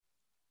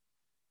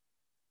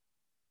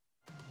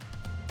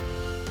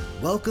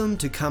Welcome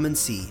to Come and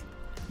See,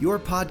 your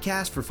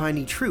podcast for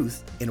finding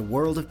truth in a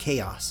world of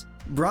chaos.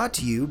 Brought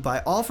to you by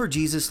All for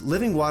Jesus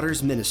Living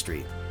Waters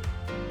Ministry.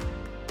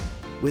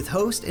 With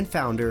host and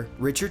founder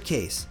Richard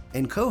Case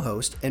and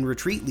co-host and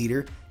retreat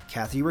leader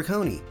Kathy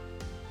Ricconi.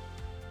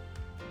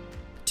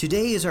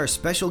 Today is our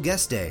special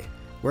guest day,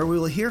 where we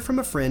will hear from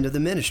a friend of the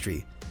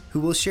ministry who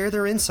will share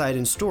their insight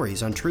and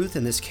stories on truth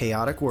in this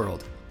chaotic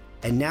world.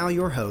 And now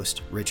your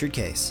host, Richard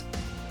Case.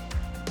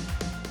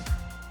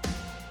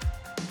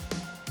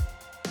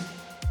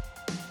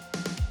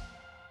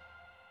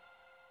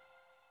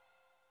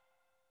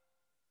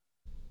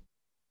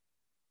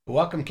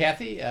 Welcome,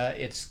 Kathy.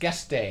 It's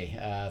guest day,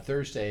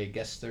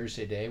 guest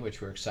Thursday day,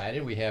 which we're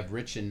excited. We have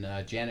Rich and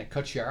Janet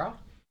Cucciaro.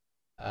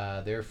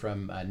 They're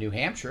from New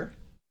Hampshire,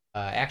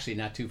 actually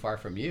not too far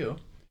from you.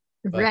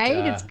 But,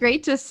 right, it's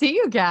great to see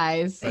you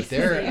guys. But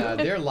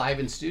they're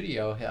live in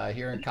studio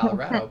here in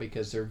Colorado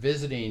because they're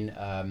visiting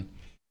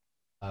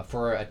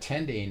for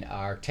attending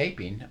our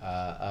taping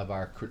of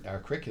our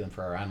curriculum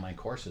for our online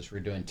courses. We're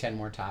doing 10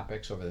 more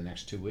topics over the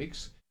next 2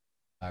 weeks.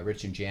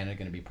 Rich and Janet are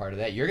going to be part of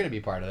that. You're going to be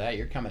part of that.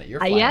 You're coming. You're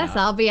flying yes, out.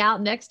 I'll be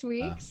out next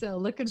week. So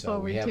looking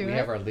forward to it. We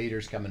have our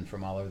leaders coming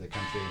from all over the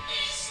country.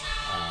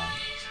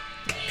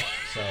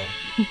 So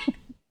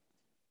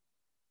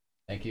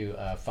thank you,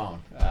 phone.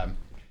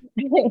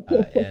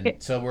 And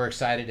so we're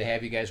excited to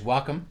have you guys.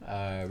 Welcome,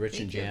 Rich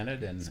and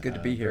Janet, and it's good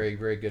to be here. Very,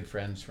 very good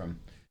friends from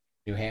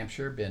New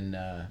Hampshire. Been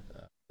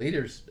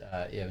leaders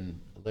in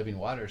Living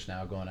Waters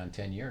now, going on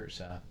 10 years,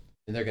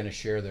 and they're going to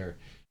share their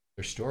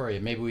story.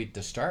 And maybe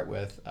to start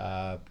with,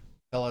 tell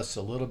us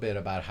a little bit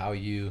about how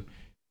you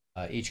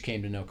each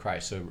came to know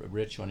Christ. So,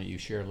 Rich, why don't you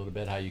share a little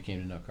bit how you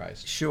came to know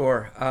Christ?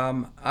 Sure.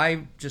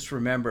 I just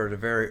remember at a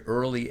very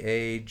early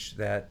age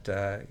that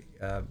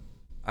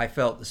I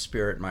felt the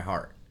Spirit in my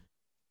heart.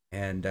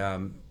 And,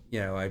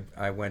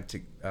 I went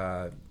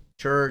to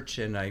church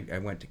and I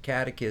went to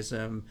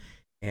catechism,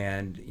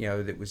 and,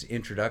 that was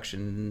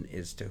introduction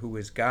as to who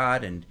is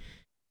God.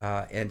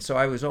 And so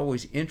I was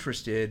always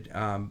interested,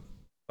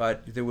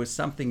 but there was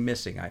something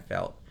missing, I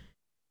felt.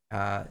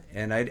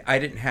 And I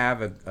didn't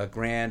have a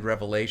grand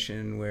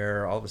revelation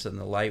where all of a sudden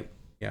the light,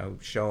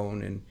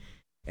 shone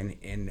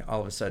and all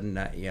of a sudden,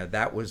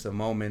 that was the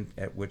moment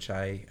at which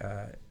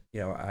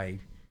I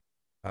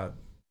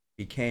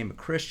became a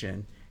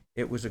Christian.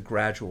 It was a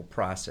gradual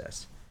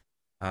process.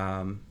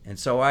 And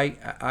so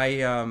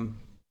I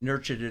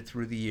nurtured it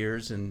through the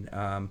years and,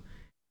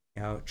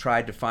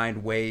 tried to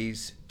find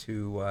ways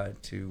to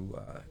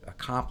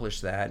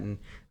accomplish that. And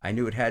I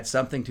knew it had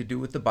something to do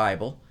with the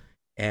Bible.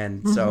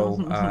 And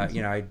so,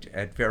 I,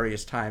 at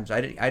various times,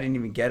 I didn't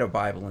even get a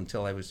Bible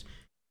until I was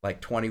like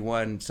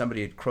 21.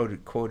 Somebody had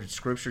quoted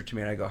scripture to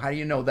me, and I go, "How do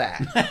you know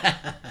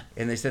that?"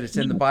 And they said, "It's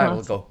in the Bible."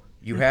 I go,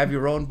 "You have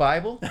your own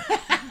Bible?"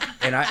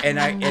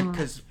 And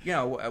because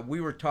we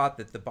were taught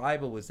that the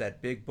Bible was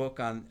that big book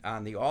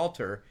on the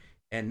altar,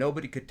 and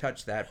nobody could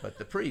touch that but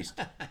the priest.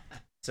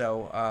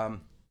 So,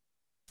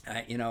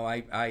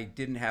 I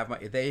didn't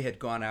have they had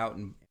gone out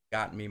and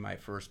gotten me my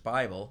first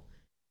Bible,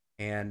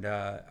 and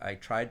I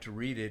tried to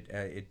read it.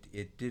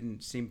 It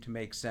didn't seem to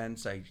make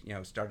sense. I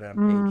started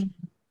on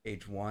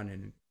page 1,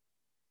 and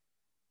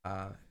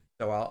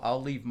so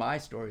I'll leave my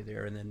story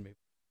there, and then maybe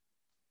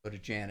go to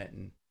Janet.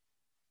 And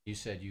you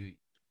said you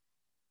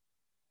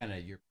kind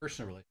of your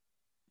personal relationship.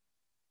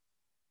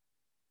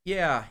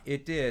 Yeah,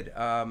 it did.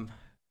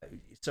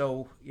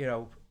 So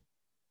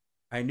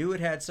I knew it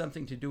had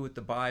something to do with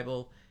the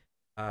Bible.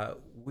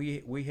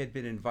 We had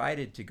been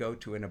invited to go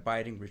to an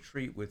abiding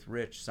retreat with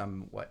Rich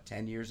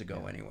 10 years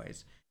ago,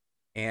 anyways,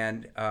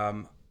 and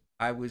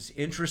I was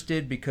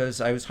interested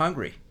because I was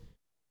hungry,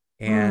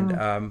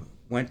 and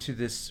went to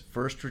this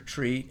first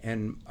retreat,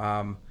 and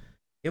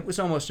it was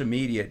almost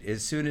immediate.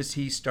 As soon as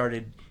he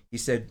started, he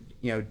said,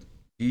 "Do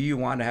you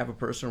want to have a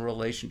personal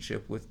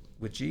relationship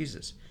with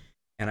Jesus?"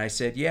 And I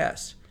said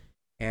yes,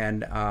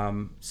 and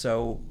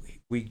so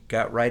we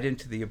got right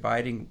into the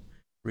abiding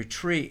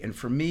retreat, and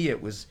for me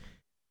it was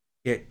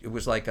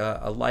like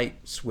a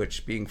light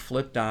switch being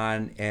flipped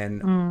on,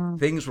 and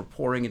things were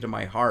pouring into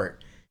my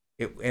heart.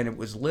 It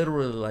was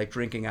literally like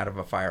drinking out of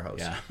a fire hose.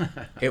 Yeah.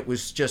 It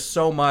was just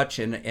so much,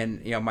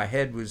 and my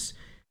head was,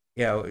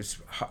 it's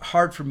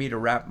hard for me to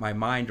wrap my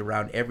mind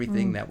around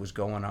everything that was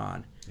going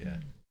on. Yeah.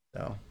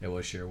 So yeah,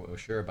 we'll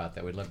share about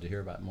that. We'd love to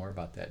hear more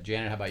about that.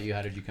 Janet, how about you?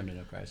 How did you come to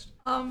know Christ?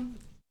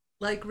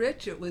 Like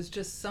Rich, it was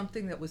just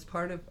something that was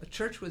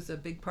church was a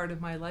big part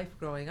of my life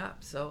growing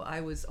up. So I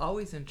was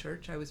always in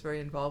church. I was very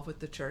involved with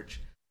the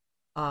church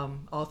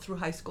all through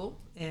high school.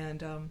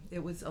 And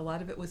a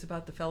lot of it was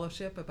about the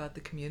fellowship, about the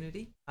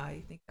community.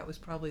 I think that was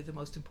probably the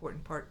most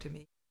important part to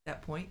me at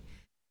that point.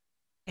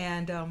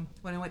 And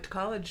when I went to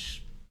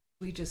college,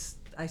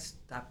 I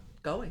stopped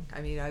going.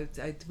 I mean,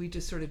 we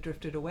just sort of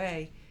drifted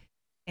away.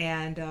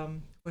 And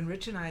when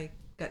Rich and I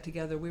got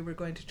together, we were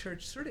going to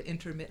church sort of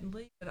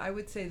intermittently, but I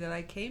would say that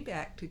I came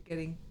back to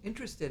getting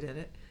interested in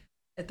it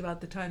at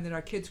about the time that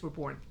our kids were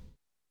born.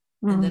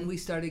 And then we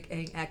started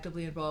getting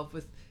actively involved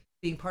with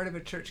being part of a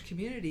church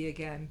community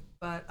again.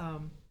 But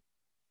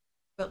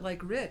But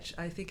like Rich,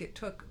 I think it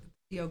took,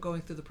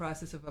 going through the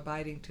process of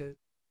abiding to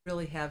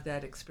really have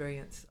that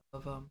experience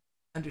of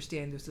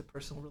understanding there's a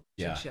personal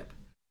relationship.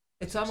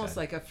 It's almost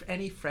like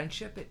any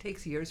friendship. It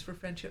takes years for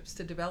friendships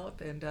to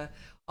develop, and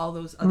all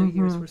those other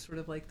years were sort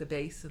of like the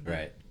base. And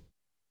right.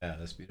 Yeah,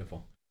 that's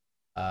beautiful.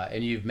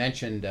 And you've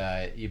mentioned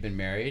you've been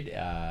married,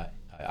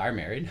 are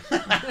married.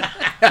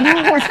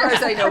 As far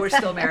as I know, we're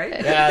still married.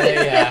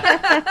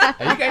 Yeah,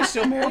 are you guys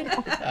still married?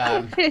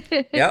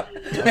 Yep.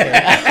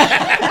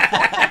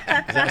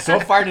 Okay. So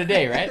far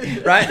today,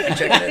 right? Right.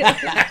 Check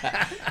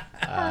it.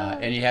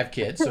 And you have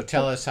kids. So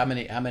tell us how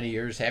many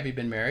years have you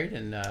been married,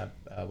 and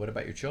what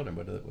about your children?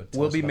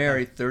 We'll be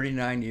married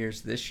 39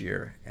 years this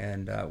year,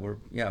 and we're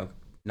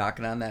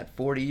knocking on that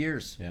 40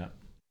 years. Yeah.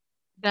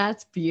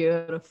 That's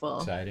beautiful.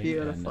 Exciting.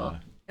 Beautiful.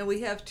 And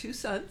we have 2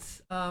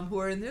 sons who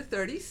are in their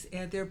 30s,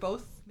 and they're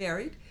both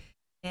married.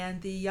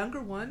 And the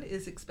younger one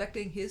is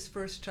expecting his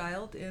first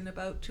child in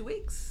about 2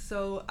 weeks.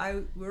 So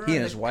He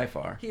and his wife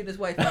are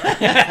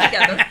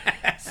together.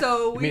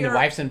 So you mean the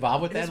wife's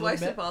involved with that? His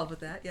wife's involved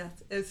with that, yes.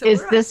 And so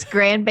is this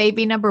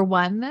grandbaby number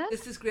 1 then?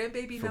 This is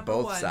grandbaby for number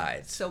both 1.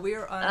 sides. So we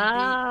are on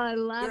I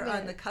love we're it.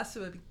 on the cusp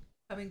of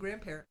becoming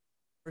grandparents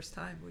first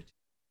time, which is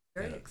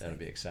very exciting. That'll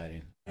be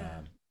exciting.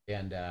 Yeah.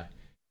 And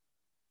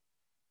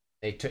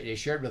they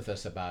shared with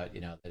us about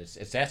that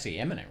it's actually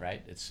imminent,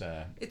 right? It's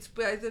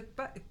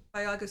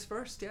by August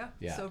 1st,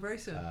 yeah. So very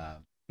soon.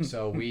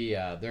 So we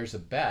there's a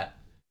bet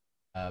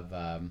of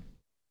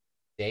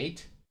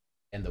date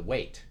and the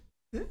weight.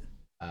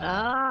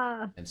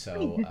 And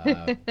so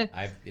Linda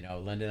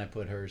and I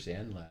put hers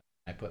in.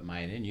 I put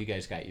mine in. You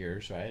guys got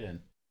yours, right? And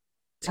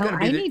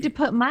I need to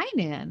put mine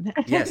in.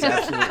 Yes,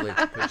 absolutely.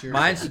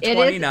 Mine's the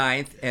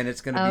 29th, and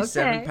it's going to be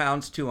 7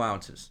 pounds 2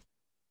 ounces.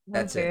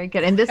 That's very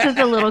good. And this is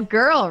a little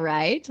girl,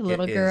 right? A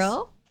little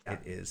girl. It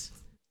is.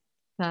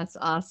 That's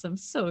awesome.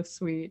 So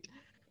sweet.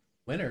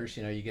 Winners,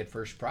 you get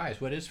first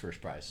prize. What is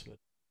first prize?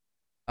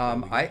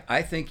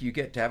 I think you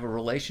get to have a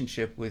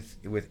relationship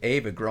with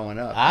Ava growing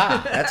up.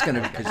 That's going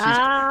to because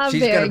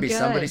she's going to be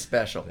somebody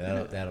special.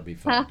 That'll be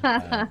fun.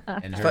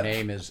 And her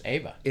name is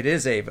Ava. It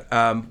is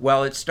Ava.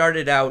 Well, it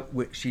started out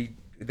with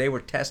they were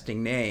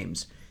testing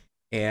names,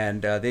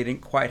 and they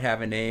didn't quite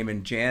have a name.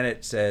 And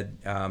Janet said,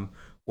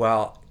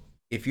 "Well,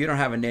 if you don't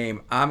have a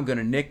name, I'm going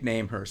to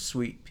nickname her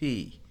Sweet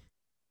Pea."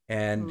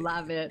 And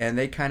love it. And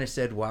they kind of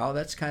said, "Wow,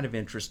 that's kind of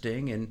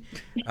interesting." And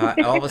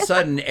all of a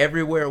sudden,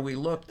 everywhere we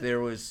looked, there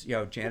was,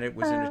 Janet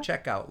was in a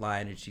checkout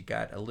line, and she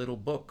got a little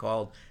book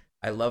called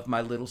 "I Love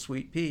My Little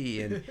Sweet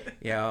Pea," and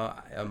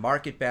a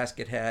Market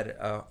Basket had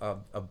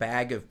a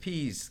bag of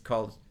peas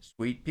called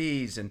Sweet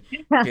Peas, and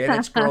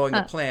Janet's growing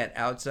a plant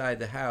outside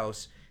the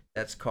house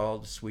that's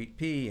called Sweet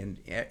Pea, and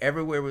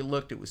everywhere we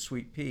looked, it was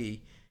Sweet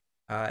Pea.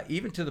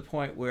 Even to the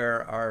point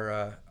where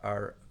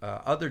our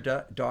other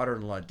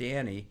daughter-in-law,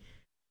 Danny,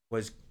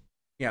 was,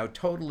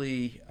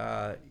 totally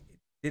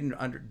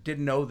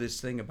didn't know this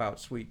thing about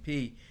Sweet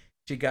Pea.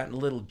 She got a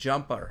little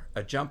jumper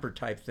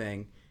type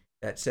thing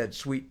that said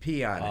Sweet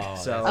Pea on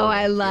it.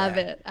 I love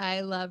it.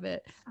 I love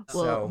it.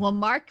 Well,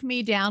 mark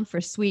me down for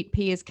Sweet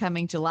Pea is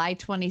coming July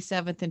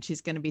 27th, and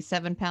she's going to be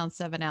 7 pounds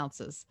 7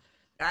 ounces.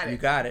 You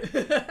got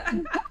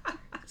it.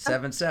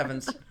 7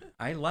 sevens.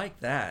 I like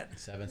that.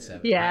 7-7.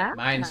 Yeah.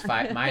 Mine's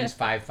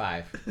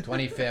 5-5.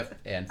 25th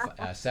and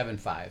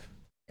 7-5.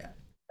 Yeah.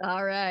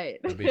 All right.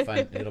 It'll be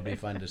fun. It'll be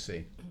fun to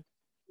see.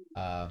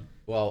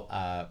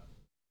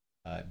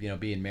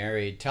 Being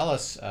married. Tell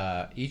us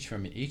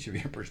from each of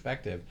your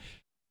perspective.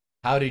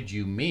 How did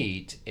you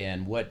meet,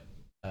 and what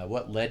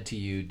led to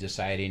you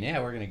deciding?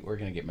 Yeah, we're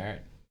gonna get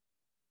married.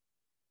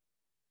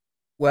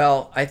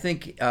 Well, I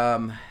think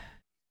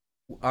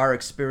our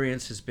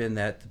experience has been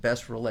that the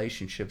best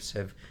relationships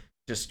have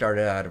just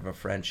started out of a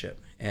friendship,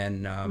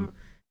 and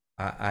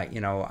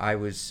I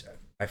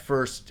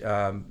first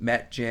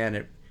met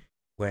Janet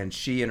when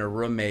she and her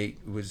roommate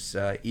was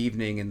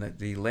evening, and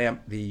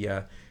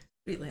the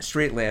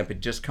street lamp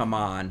had just come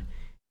on,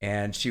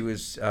 and she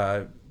was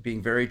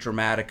being very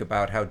dramatic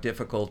about how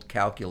difficult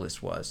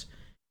calculus was.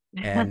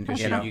 And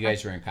you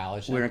guys were in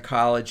college. We were in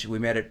college. We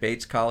met at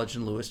Bates College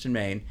in Lewiston,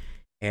 Maine,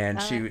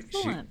 and she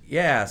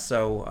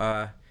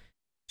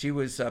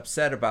was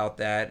upset about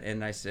that,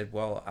 and I said,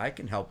 "Well, I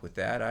can help with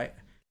that.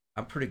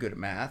 I'm pretty good at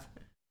math."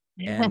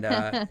 And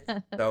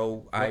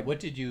so what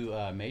did you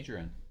major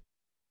in?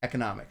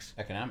 Economics.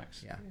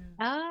 Economics. Yeah.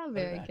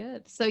 Very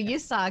good. So you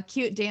saw a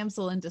cute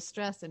damsel in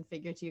distress and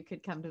figured you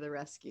could come to the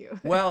rescue.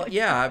 Well,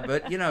 yeah,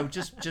 but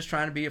just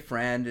trying to be a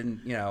friend,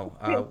 and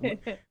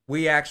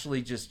we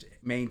actually just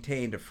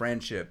maintained a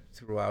friendship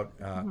throughout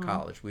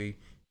college. We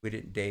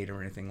didn't date or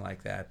anything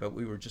like that, but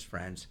we were just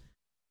friends.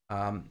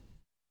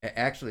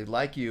 Actually,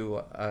 like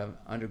you,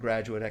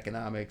 undergraduate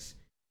economics,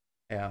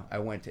 I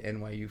went to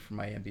NYU for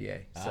my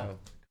MBA. So.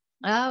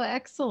 Oh,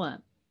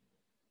 excellent.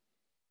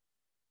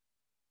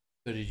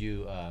 So did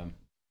you?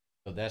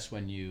 So that's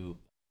when you.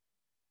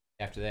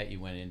 After that, you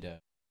went into.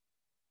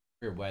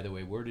 By the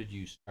way, where did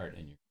you start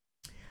in your?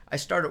 I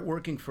started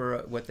working for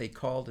what they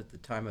called at the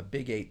time a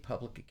Big 8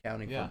 public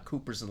accounting firm,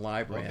 Coopers and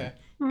Lybrand,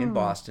 in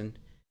Boston.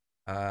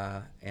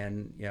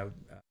 and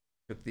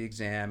took the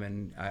exam,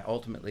 and I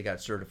ultimately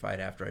got certified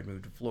after I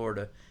moved to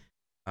Florida.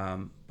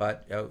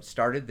 But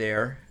started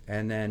there,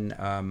 and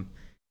then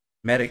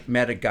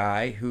met a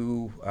guy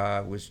who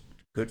was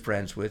good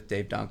friends with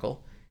Dave Dunkel,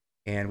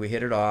 and we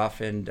hit it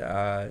off. And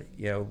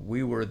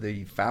we were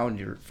the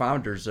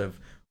founders of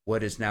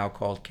what is now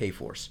called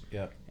K-Force.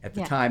 Yeah. At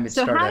the time, it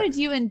so started. how did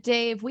you and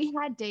Dave? We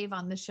had Dave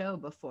on the show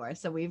before,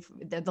 so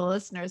the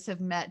listeners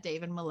have met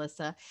Dave and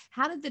Melissa.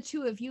 How did the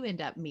two of you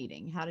end up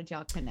meeting? How did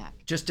y'all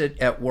connect? Just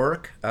at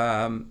work.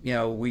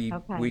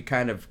 We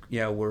kind of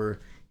were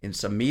in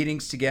some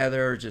meetings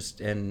together.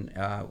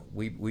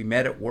 We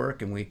met at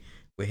work, and we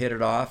hit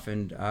it off,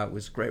 and it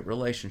was a great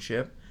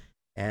relationship,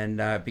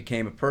 and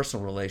became a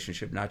personal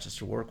relationship, not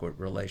just a work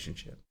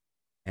relationship.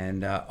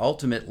 And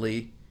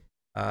ultimately,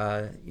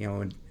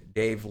 when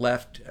Dave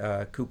left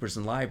Coopers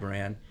and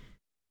Lybrand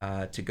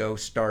to go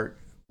start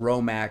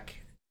Romac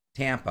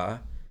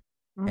Tampa,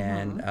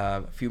 and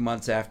a few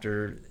months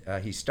after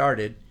he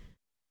started,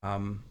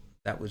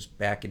 that was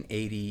back in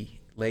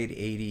late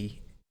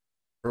 80,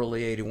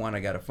 early 81, I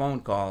got a phone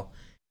call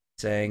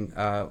saying,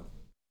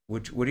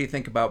 what do you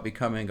think about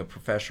becoming a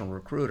professional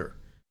recruiter?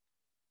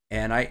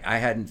 And I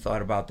hadn't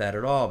thought about that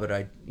at all, but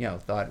I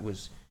thought it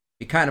was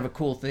be kind of a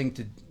cool thing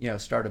to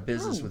start a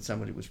business with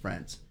somebody who was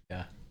friends.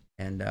 Yeah.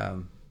 And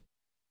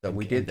so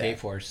we did that.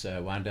 K-Force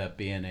wound up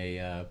being a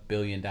 $1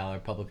 billion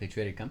publicly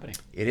traded company.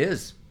 It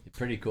is.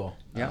 Pretty cool.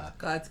 Yeah.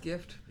 God's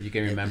gift. You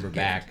can remember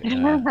back.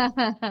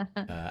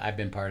 I've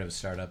been part of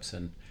startups,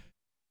 and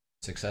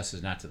success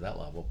is not to that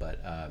level, but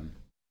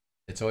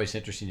it's always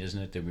interesting,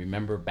 isn't it, to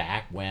remember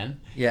back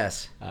when?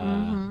 Yes.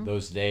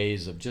 Those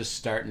days of just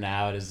starting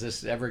out. Is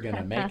this ever going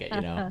to make it?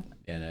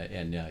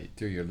 And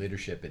through your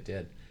leadership, it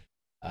did.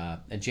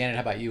 And Janet,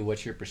 how about you?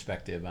 What's your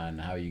perspective on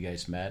how you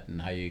guys met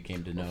and how you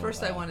came to know?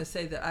 First, I want to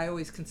say that I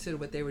always considered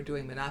what they were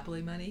doing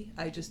monopoly money.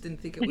 I just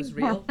didn't think it was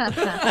real.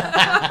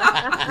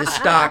 The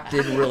stock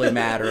didn't really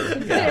matter.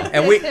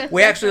 And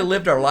we actually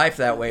lived our life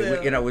that way.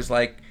 It was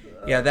like,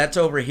 that's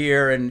over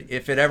here, and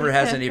if it ever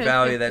has any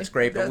value, that's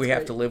great, but we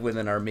have to live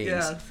within our means.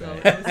 Yeah,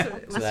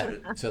 so,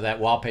 so that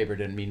wallpaper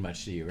didn't mean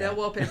much to you, right? That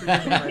wallpaper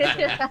didn't mean much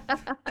to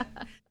me.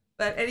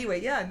 But anyway,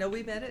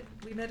 we met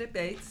at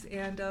Bates,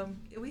 and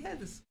we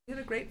had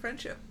a great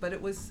friendship. But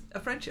it was a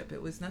friendship.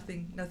 It was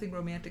nothing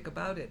romantic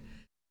about it.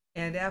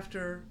 And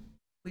after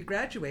we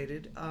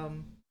graduated,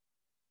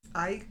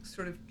 I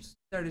sort of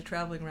started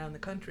traveling around the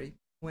country.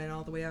 Went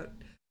all the way out.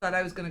 Thought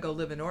I was going to go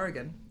live in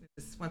Oregon.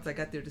 Once I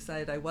got there,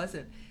 decided I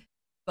wasn't.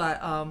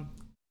 But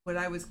when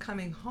I was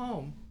coming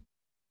home,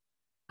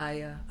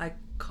 I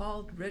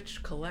called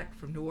Rich Collect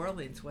from New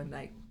Orleans one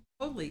night.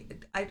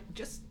 I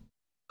just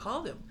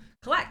called him.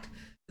 Collect,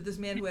 this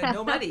man who had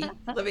no money,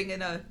 living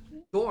in a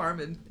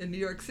dorm in New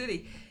York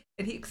City.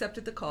 And he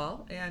accepted the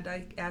call, and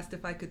I asked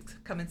if I could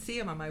come and see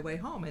him on my way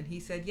home, and he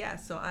said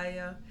yes. So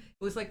it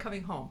was like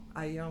coming home.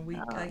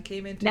 I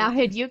came into. Now,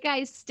 had you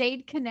guys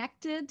stayed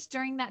connected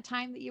during that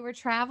time that you were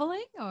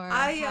traveling, or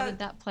how did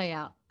that play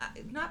out?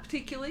 Not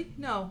particularly.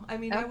 No, I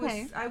mean,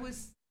 okay. I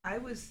was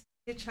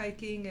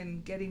hitchhiking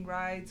and getting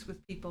rides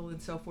with people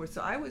and so forth.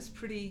 So I was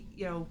pretty,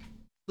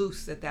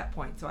 loose at that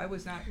point. So I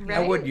was not. Right.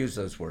 I would use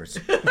those words.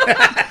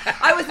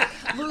 I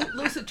was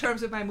loose in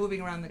terms of my moving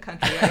around the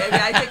country.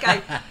 I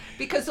think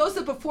because those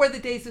are before the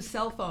days of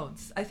cell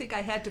phones. I think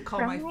I had to call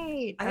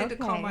to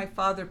call my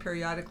father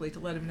periodically to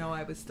let him know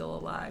I was still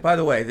alive. By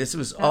the way, this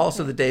was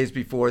also the days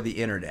before the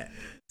internet.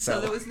 So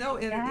there was no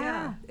internet.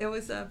 Yeah, it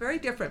was very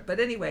different.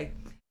 But anyway,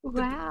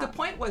 wow. The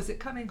point was that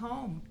coming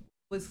home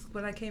was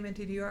when I came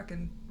into New York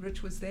and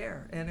Rich was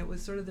there, and it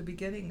was sort of the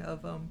beginning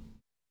of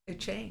it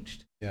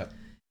changed. Yeah.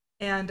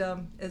 And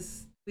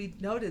as we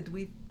noted,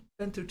 we've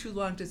been through 2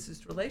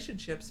 long-distance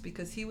relationships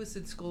because he was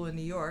in school in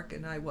New York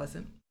and I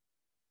wasn't.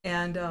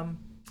 And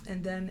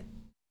then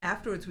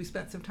afterwards, we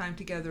spent some time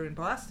together in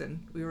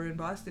Boston. We were in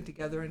Boston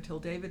together until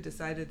David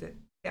decided that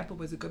Tampa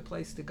was a good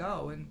place to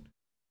go, and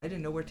I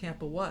didn't know where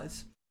Tampa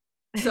was.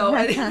 So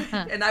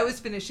and I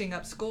was finishing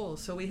up school,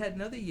 so we had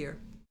another year.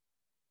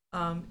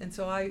 And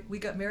so we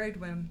got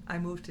married when I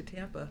moved to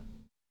Tampa.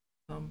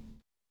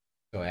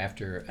 So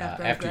after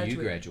you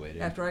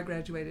graduated. After I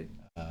graduated.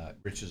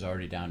 Rich was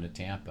already down to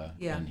Tampa.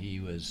 Yeah. And he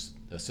was,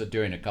 so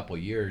during a couple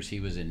of years, he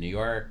was in New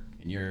York,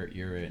 and you're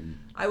in...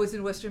 I was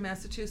in Western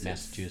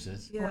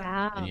Massachusetts. Yeah.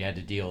 Wow. And you had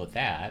to deal with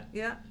that.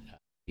 Yeah.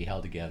 Be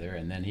held together,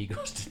 and then he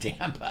goes to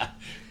Tampa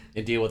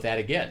and deal with that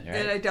again, right?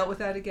 And I dealt with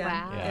that again.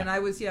 Wow. And I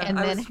was, And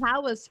then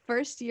how was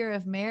first year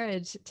of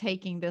marriage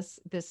taking this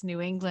New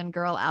England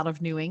girl out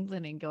of New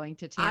England and going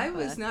to Tampa? I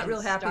was not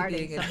real happy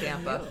being in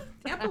Tampa.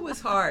 Tampa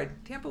was hard.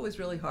 Tampa was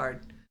really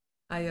hard.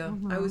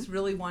 I was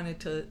really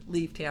wanted to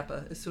leave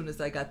Tampa as soon as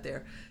I got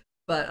there.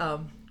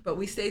 But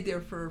we stayed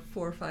there for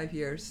 4 or 5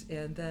 years,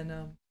 and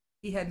then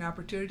he had an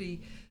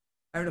opportunity.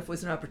 I don't know if it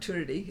was an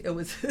opportunity. It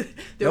was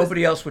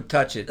nobody else would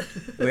touch it.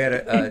 We had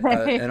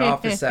an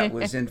office that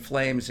was in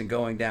flames and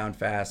going down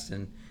fast,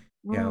 and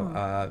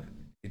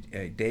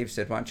Dave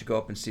said, "Why don't you go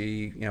up and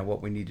see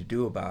what we need to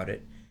do about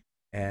it?"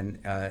 And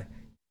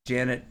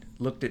Janet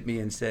looked at me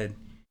and said,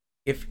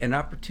 if an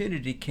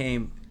opportunity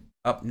came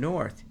up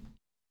north,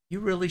 you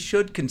really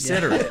should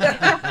consider it.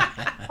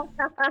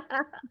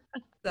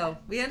 So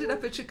we ended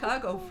up in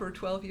Chicago for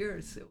 12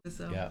 years. It was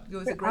it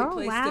was a great Oh,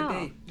 place wow.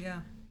 to be.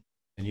 Yeah.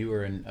 And you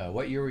were in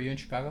what year were you in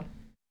Chicago?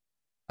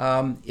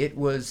 It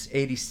was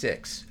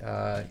 '86.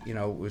 It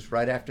was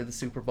right after the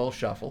Super Bowl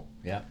Shuffle,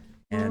 Yeah.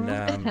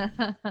 and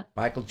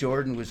Michael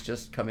Jordan was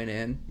just coming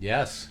in.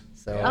 Yes.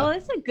 So Oh,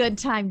 it's a good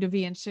time to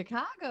be in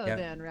Chicago Yeah.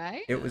 then,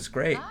 right? it was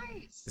great.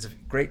 Nice. It's a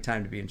great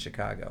time to be in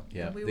Chicago.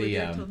 Yeah. And we were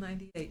there until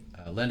 '98.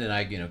 Linda and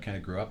I, kind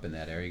of grew up in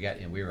that area.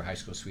 And we were high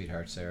school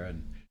sweethearts there,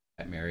 and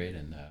got married,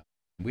 and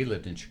we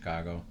lived in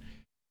Chicago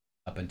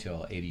up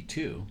until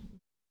 '82.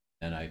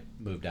 Then I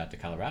moved out to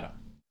Colorado.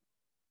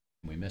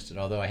 We missed it.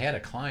 Although I had a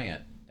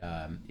client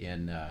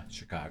in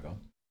Chicago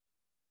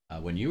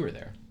when you were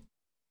there,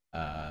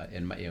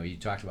 and you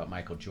talked about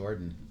Michael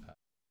Jordan.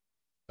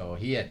 So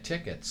he had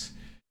tickets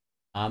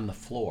on the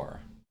floor,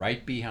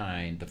 right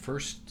behind the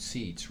first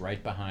seats,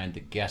 right behind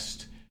the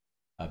guest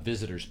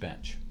visitors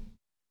bench.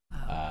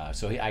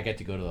 So I get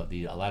to go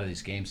to a lot of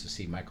these games to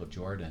see Michael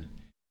Jordan,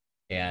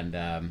 and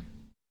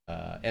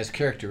as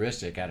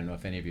characteristic, I don't know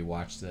if any of you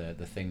watched the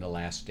thing, The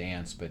Last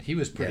Dance, but he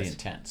was pretty Yes.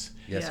 intense.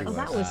 Yes, he Yes. Oh, was.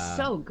 that was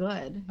so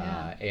good.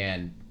 Yeah.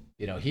 And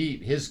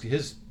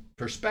his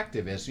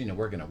perspective is,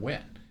 we're going to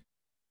win,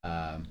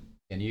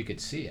 and you could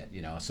see it.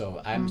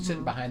 So I'm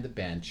sitting behind the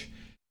bench,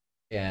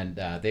 and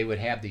they would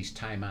have these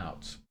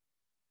timeouts,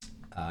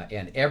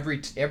 and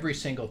every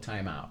single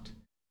timeout,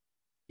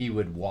 he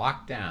would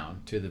walk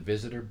down to the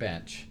visitor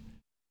bench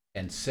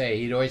and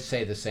he'd always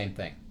say the same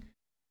thing: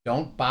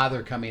 "Don't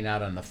bother coming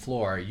out on the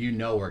floor.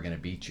 We're going to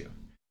beat you."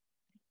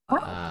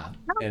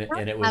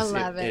 And it was, I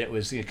love it. it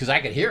was because I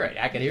could hear it.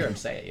 I could hear him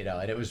say it,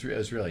 and it was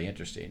really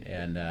interesting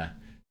and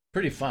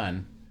pretty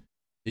fun.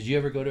 Did you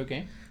ever go to a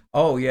game?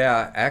 Oh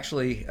yeah,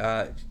 actually,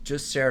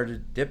 just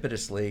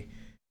serendipitously,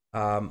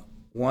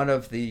 one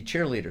of the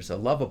cheerleaders, a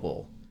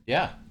Lovable,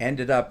 Yeah.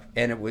 ended up,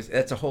 and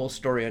that's a whole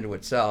story unto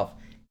itself.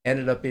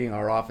 Ended up being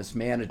our office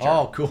manager.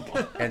 Oh, cool.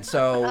 And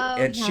so, Oh,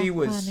 and how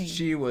funny.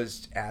 she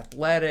was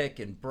athletic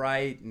and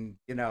bright, and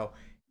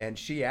and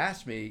she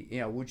asked me,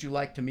 would you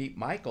like to meet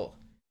Michael?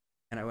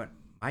 And I went,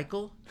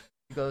 Michael?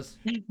 He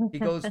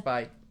goes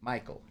by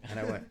Michael, and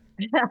I went,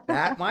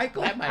 that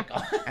Michael? That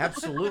Michael.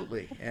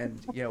 Absolutely.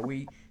 And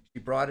she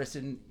brought us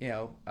in,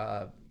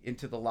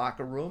 into the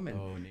locker room, and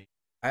Oh, neat.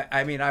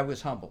 I mean, I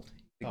was humbled.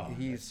 Oh,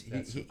 that's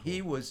so He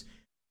cool. was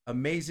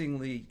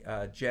amazingly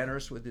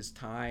generous with his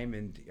time,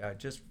 and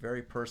just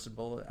very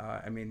personable.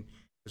 I mean,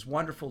 it was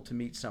wonderful to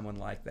meet someone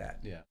like that.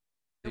 Yeah.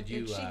 Did you?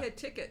 And she had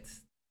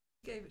tickets.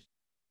 Gave it.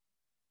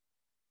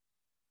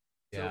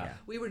 Yeah. So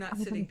we were not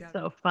sitting down So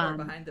on the floor fun.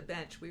 behind the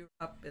bench. We were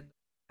up in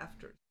the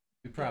rafters.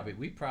 We probably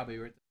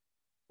were.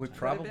 We have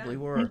probably been.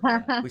 were.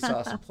 We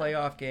saw some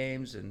playoff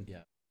games, and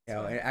Yeah.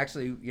 and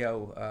actually,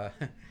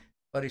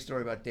 funny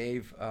story about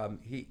Dave.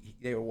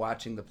 They were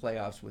watching the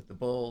playoffs with the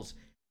Bulls,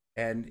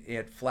 and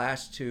it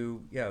flashed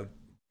to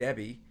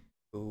Debbie,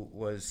 who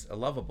was a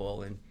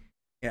Lovable, and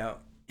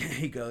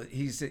he goes,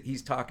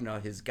 he's talking to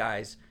his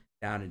guys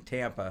down in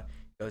Tampa.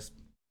 He goes,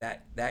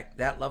 that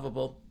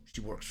Lovable,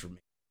 she works for me.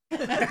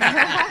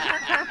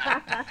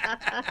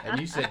 And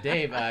you said,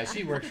 Dave,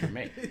 she works for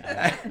me.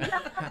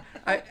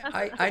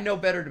 I know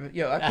better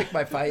to I pick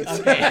my fights.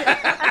 Okay.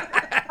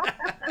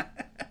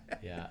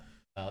 Yeah.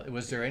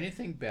 Was there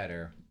anything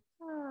better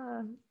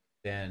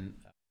than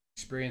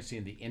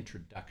experiencing the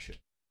introduction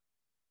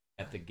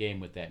at the game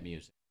with that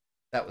music?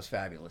 That was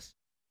fabulous.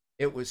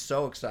 It was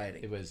so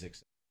exciting. It was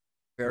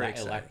Very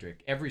exciting.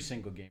 electric. Every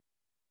single game,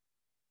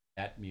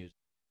 that music.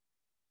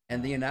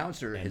 And the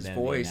announcer, And his then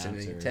voice the and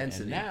the announcer,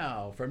 intensity. And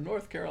now from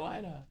North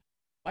Carolina,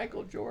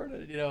 Michael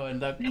Jordan,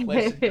 and the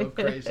place would go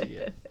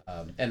crazy.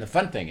 And the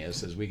fun thing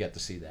is we get to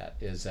see that,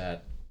 is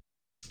that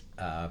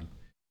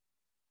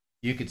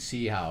you could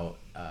see how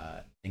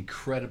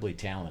incredibly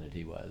talented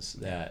he was.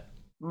 That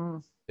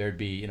there'd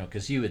be,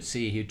 because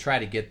he'd try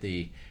to get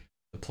the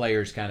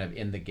players kind of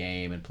in the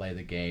game and play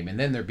the game. And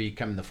then there'd be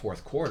come the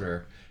fourth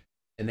quarter,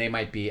 and they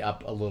might be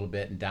up a little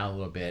bit and down a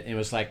little bit. And it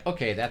was like,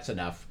 okay, that's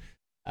enough.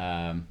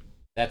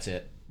 That's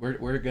it.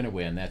 We're gonna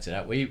win. That's it.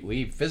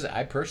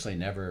 I personally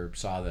never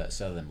saw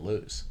them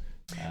lose.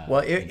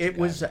 Well, in it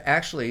was Chicago.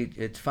 actually,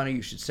 it's funny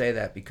you should say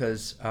that,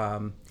 because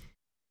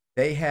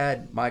they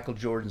had Michael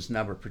Jordan's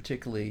number,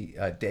 particularly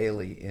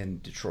daily in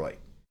Detroit.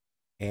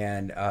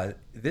 And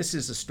this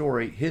is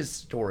his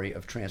story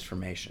of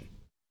transformation,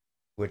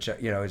 which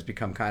has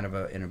become kind of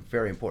a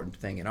very important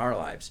thing in our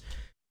lives.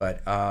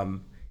 But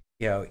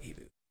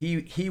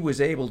he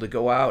was able to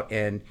go out,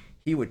 and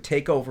he would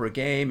take over a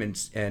game,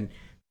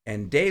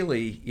 and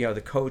Daly,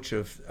 the coach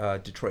of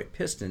Detroit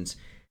Pistons,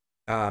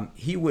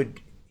 he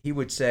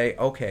would say,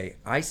 okay,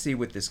 I see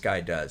what this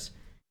guy does.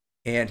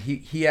 And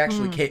he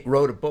actually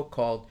wrote a book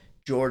called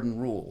Jordan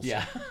Rules.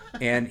 Yeah.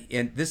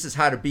 and this is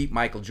how to beat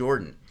Michael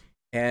Jordan.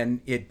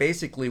 And it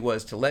basically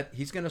was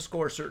he's going to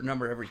score a certain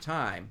number every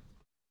time,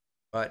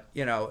 but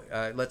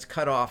let's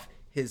cut off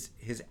his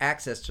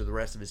access to the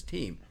rest of his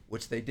team,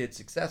 which they did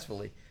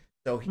successfully.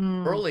 So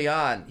early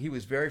on, he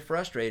was very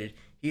frustrated.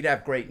 He'd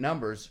have great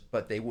numbers,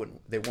 but they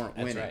weren't That's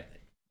winning. right.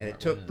 And it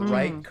Weren't took winning. the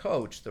right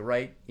coach, the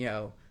right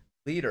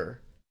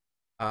leader,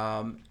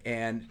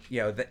 and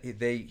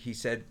he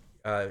said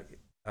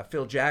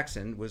Phil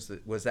Jackson was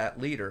that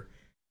leader.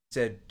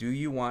 Said, "Do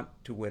you want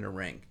to win a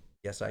ring?"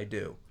 Yes, I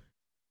do.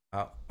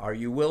 Are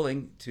you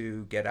willing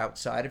to get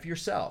outside of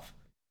yourself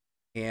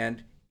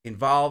and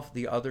involve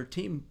the other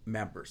team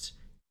members?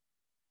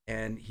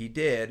 And he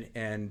did.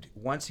 And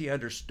once he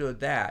understood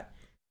that,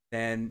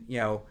 then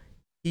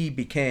he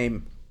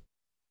became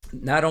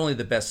not only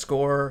the best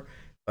scorer,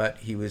 but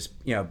he was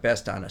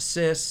best on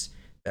assists,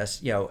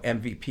 best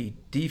MVP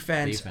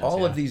defense,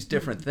 all of these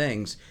different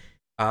things.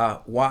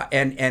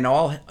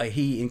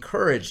 He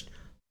encouraged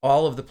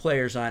all of the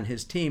players on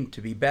his team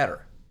to be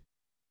better,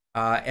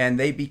 and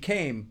they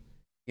became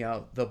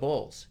the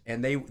Bulls,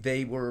 and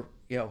they were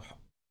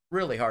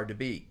really hard to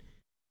beat,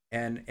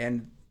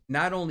 and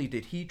not only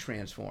did he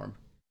transform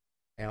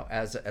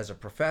as a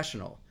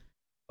professional,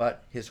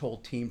 but his whole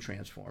team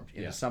transformed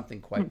into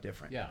something quite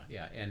different.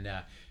 Yeah. And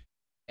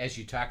as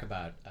you talk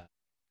about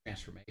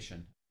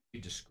transformation,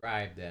 you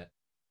describe that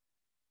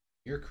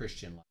your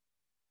Christian life,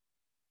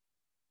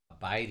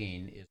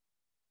 abiding is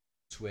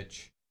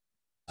switch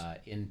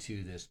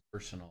into this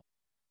personal.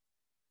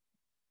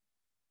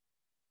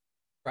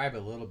 Describe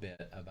a little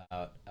bit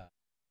about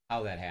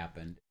how that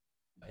happened,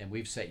 and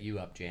we've set you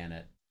up,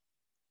 Janet,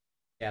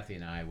 Kathy,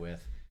 and I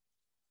with.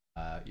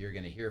 You're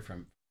going to hear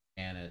from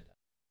Janet,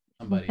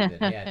 somebody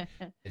that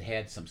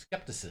had some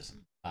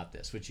skepticism about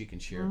this, which you can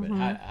share. But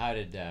how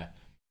did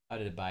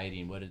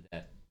abiding? What did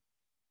that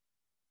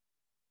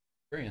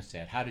experience?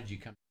 How did you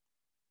come to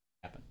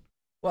happen?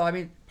 Well, I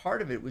mean,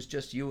 part of it was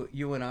just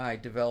you and I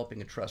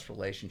developing a trust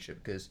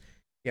relationship, because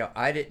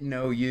I didn't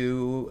know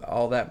you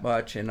all that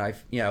much, and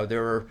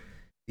there were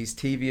these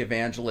TV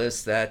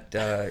evangelists that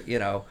they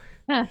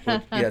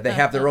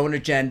have their own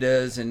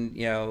agendas, and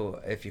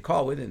if you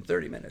call within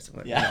 30 minutes,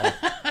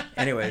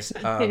 anyways,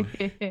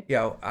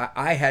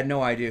 I had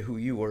no idea who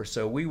you were,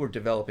 so we were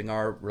developing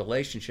our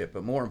relationship.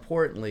 But more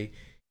importantly,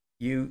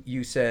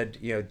 you said,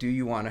 do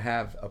you want to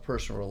have a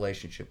personal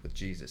relationship with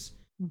Jesus?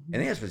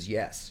 And the answer was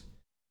yes.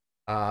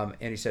 And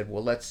he said,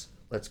 well, let's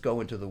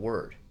go into the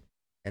Word.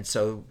 And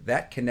so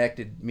that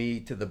connected me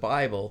to the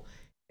Bible,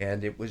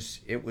 and it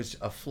was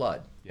a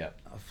flood.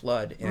 A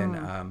flood.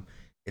 And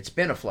it's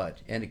been a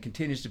flood, and it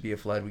continues to be a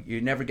flood.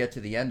 You never get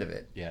to the end of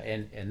it. Yeah,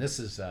 and this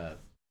is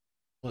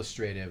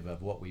illustrative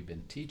of what we've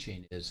been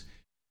teaching. Is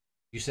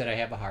you said I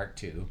have a heart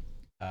too,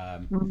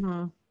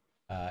 and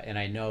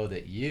I know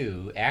that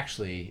you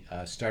actually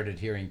started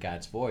hearing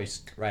God's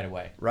voice right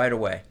away. Right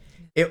away.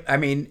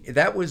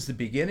 That was the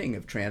beginning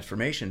of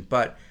transformation.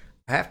 But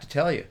I have to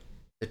tell you,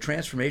 the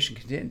transformation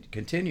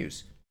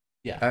continues.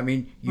 Yeah. I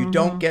mean, you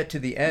don't get to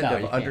the end No,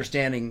 of you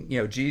understanding,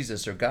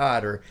 Jesus or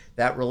God or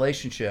that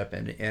relationship,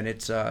 and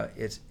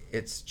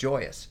it's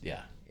joyous.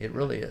 Yeah. It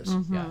really is.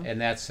 Yeah,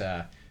 and that's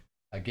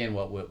again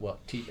what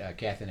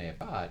Kathy and I have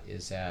taught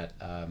is that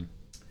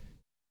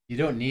you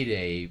don't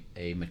need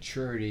a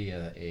maturity,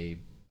 a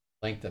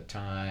length of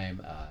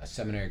time, a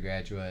seminary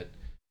graduate.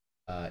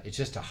 It's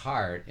just a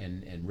heart,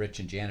 and Rich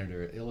and Janet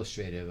are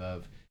illustrative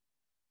of,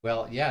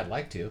 well, yeah, I'd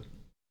like to.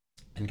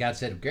 And God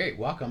said, great,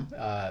 welcome.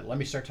 Let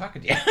me start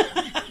talking to you.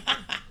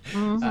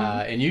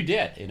 And you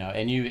did,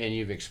 and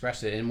you've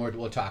expressed it. And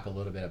we'll talk a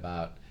little bit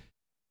about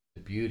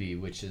the beauty,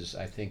 which is,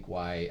 I think,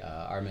 why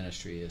our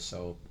ministry is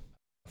so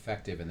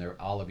effective, and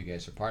all of you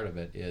guys are part of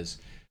it, is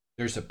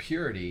there's a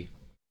purity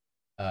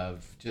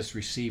of just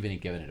receiving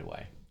and giving it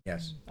away.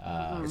 Yes.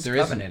 There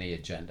isn't any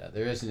agenda.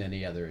 There isn't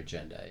any other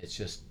agenda. It's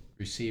just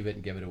receive it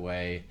and give it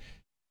away.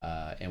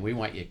 And we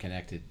want you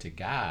connected to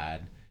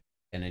God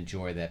and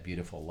enjoy that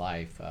beautiful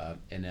life.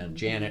 And then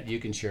Janet, you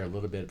can share a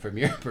little bit from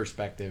your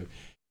perspective.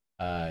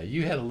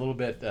 You had a little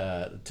bit,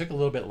 took a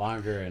little bit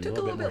longer, and took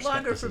a little bit more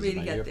longer for me to skepticism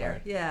on get your there.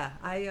 part. Yeah,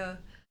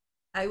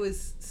 I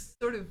was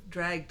sort of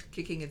dragged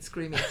kicking and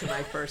screaming to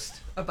my first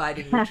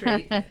abiding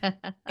retreat,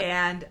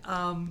 and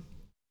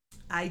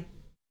I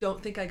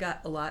don't think I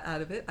got a lot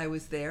out of it. I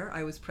was there,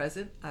 I was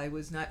present. I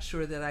was not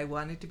sure that I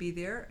wanted to be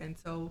there, and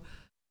so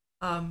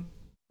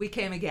we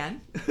came again.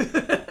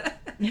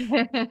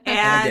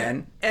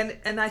 And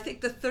I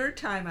think the third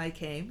time I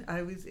came,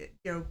 I was,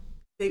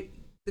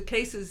 the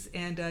cases,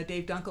 and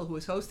Dave Dunkel, who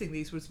was hosting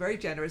these, was very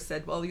generous,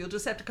 said, well, you'll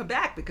just have to come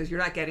back because you're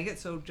not getting it,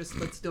 so just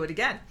let's do it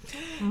again.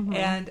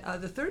 And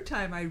the third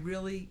time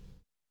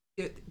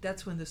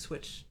that's when the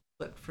switch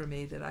flipped for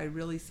me, that I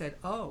really said,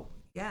 oh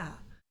yeah,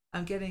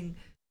 I'm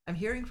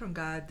hearing from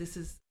God. This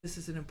is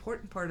an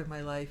important part of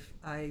my life.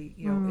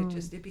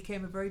 It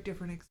became a very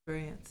different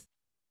experience.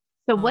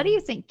 So what do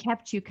you think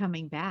kept you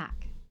coming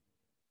back?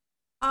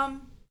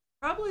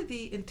 Probably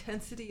the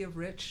intensity of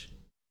Rich.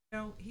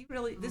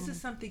 This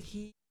is something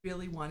he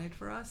really wanted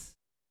for us.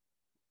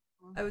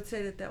 I would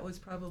say that was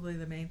probably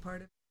the main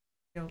part of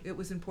it. It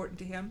was important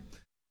to him,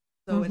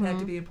 so it had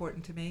to be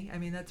important to me. I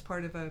mean, that's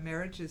part of a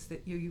marriage, is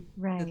that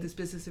that this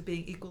business of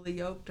being equally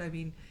yoked. I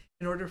mean,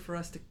 in order for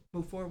us to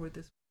move forward,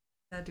 this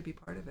had to be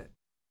part of it.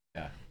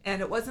 Yeah.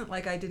 And it wasn't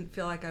like I didn't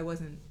feel like I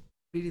wasn't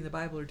reading the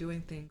Bible or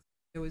doing things.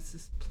 There was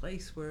this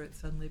place where it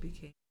suddenly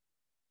became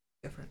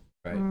different.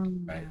 Right.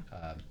 Mm. Right.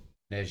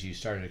 And as you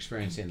started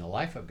experiencing the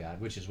life of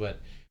God, which is what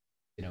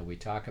we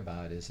talk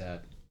about, is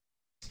that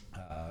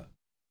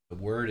the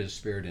Word is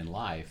spirit and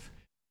life,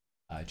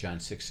 John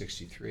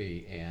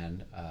 6:63,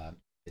 and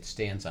it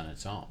stands on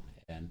its own.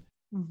 And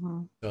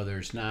Mm-hmm. so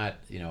there's not,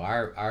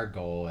 our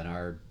goal and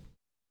our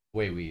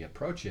way we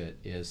approach it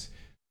is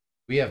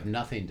we have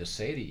nothing to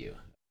say to you.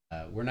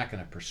 We're not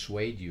going to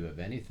persuade you of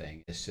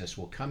anything. It's just,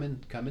 well, come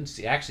and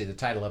see. Actually, the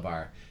title of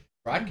our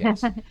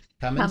broadcast,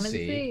 come and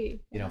see.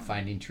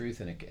 Finding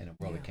truth in a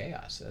world of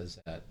chaos, is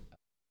that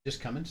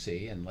just come and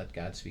see and let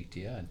God speak to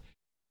you, and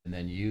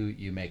then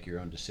you make your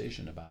own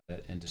decision about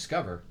it and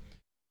discover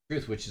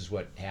truth, which is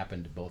what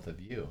happened to both of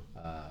you.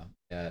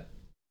 That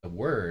the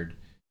Word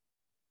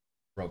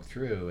broke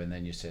through, and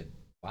then you said,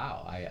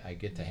 wow, I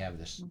get to have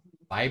this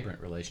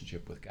vibrant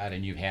relationship with God,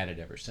 and you've had it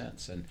ever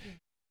since. And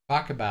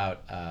talk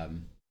about,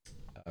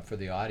 for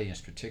the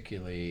audience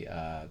particularly,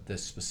 the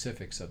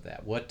specifics of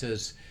that. What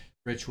does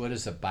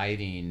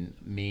abiding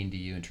mean to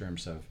you in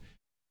terms of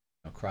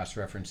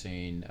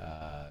cross-referencing,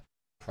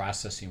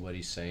 processing what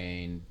he's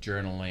saying,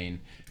 journaling?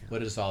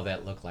 What does all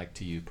that look like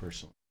to you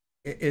personally?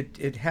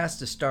 It has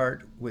to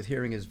start with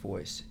hearing his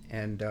voice,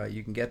 and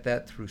you can get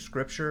that through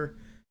scripture.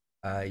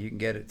 You can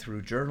get it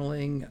through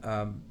journaling.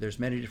 There's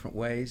many different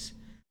ways,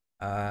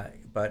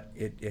 but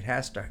it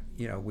has to,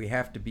 we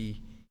have to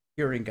be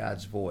hearing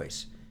God's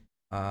voice.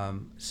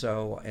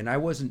 And I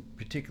wasn't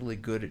particularly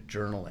good at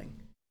journaling.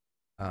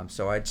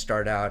 So I'd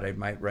start out, I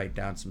might write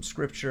down some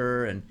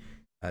scripture, and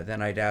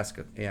then I'd ask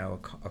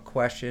a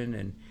question.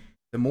 And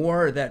the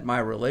more that my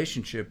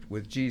relationship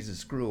with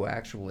Jesus grew,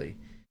 actually,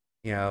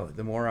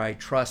 the more I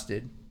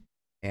trusted,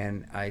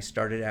 and I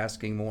started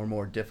asking more and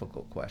more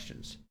difficult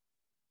questions.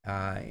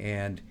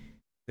 And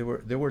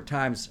there were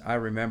times I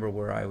remember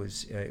where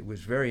it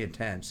was very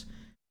intense,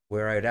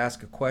 where I'd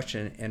ask a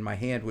question and my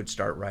hand would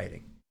start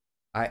writing.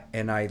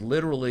 I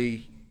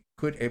literally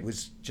it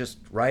was just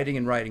writing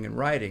and writing and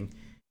writing,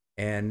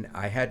 and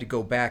I had to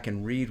go back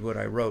and read what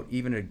I wrote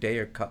even a day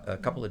or a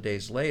couple of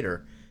days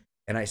later,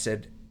 and I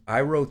said, I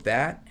wrote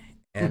that,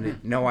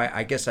 and no,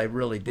 I guess I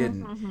really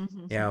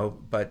didn't,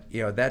 but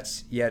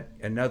that's yet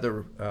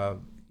another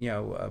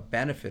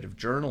benefit of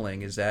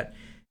journaling, is that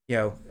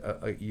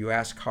you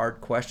ask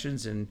hard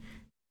questions and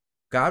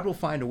God will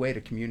find a way to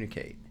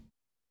communicate.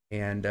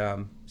 And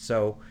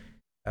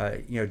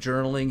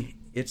journaling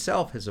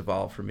itself has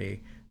evolved for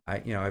me.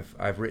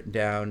 I've written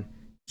down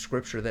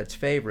scripture that's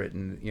favorite,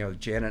 and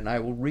Janet and I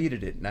will read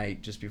it at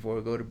night just before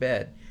we go to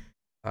bed.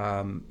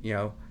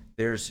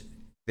 There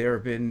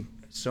have been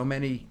so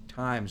many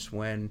times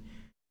when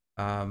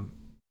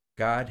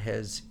God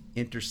has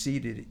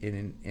interceded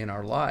in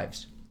our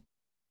lives,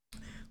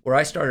 where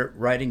I started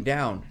writing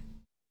down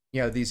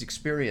these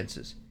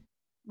experiences,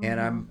 and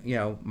I'm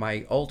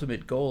my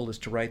ultimate goal is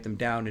to write them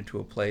down into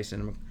a place,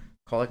 and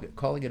I'm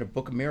calling it a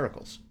book of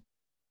miracles.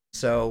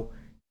 So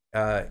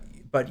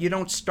but you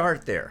don't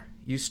start there.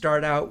 You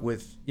start out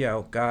with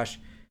gosh,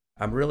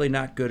 I'm really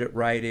not good at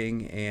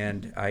writing,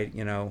 and I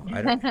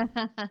don't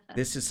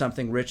this is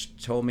something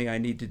Rich told me I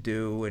need to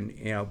do,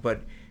 and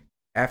but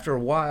after a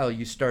while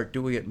you start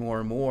doing it more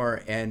and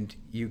more, and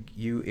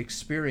you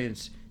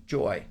experience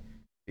joy.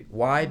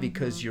 Why?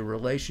 Because your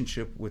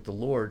relationship with the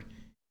Lord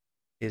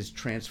is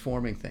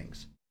transforming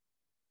things.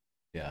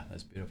 Yeah,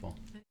 that's beautiful.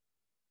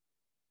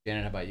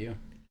 Janet, how about you?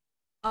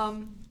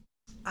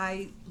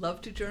 I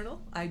love to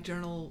journal. I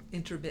journal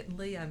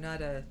intermittently. I'm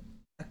not a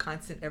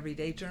constant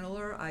everyday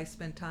journaler. I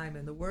spend time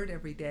in the Word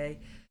every day,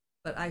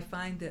 but I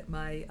find that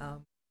my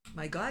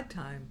God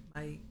time,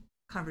 my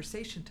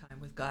conversation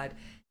time with God,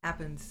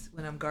 happens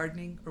when I'm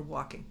gardening or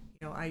walking.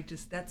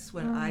 That's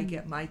when I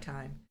get my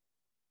time,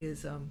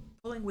 is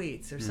pulling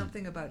weeds. There's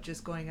something about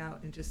just going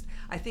out and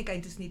I think I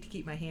just need to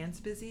keep my hands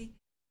busy,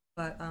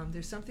 but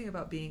there's something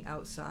about being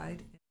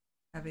outside and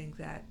having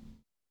that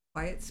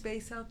quiet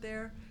space out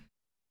there.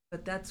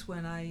 But that's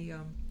when I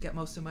get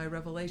most of my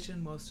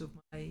revelation, most of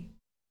my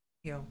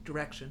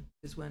direction,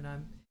 is when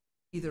I'm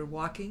either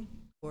walking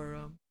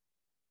or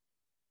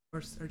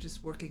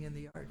just working in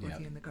the yard,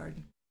 working in the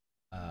garden.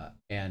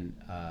 And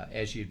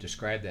as you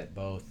described that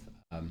both,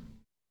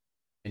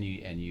 and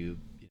you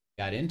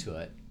got into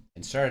it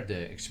and started to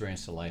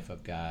experience the life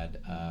of God,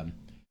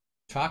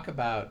 talk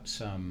about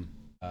some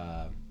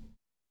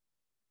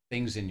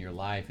things in your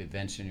life,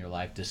 events in your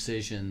life,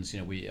 decisions.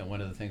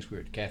 One of the things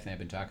Kathy and I have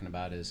been talking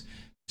about is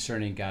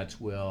discerning God's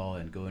will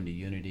and going to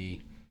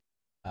unity.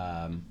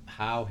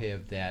 How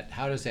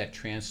does that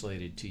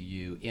translated to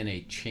you in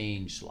a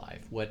changed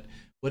life? What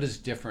is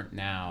different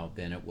now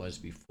than it was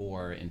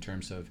before in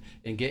terms of,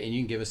 and you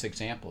can give us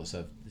examples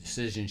of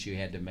decisions you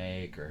had to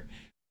make or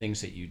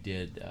things that you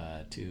did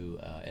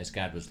as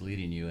God was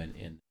leading you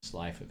in this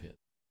life of His?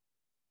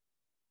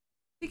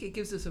 I think it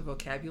gives us a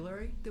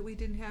vocabulary that we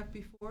didn't have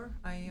before.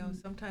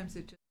 Sometimes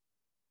it just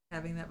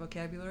having that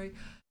vocabulary.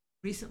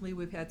 Recently,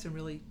 we've had some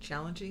really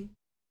challenging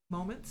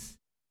moments,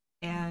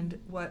 And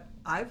what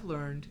I've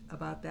learned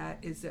about that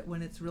is that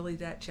when it's really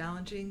that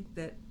challenging,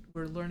 that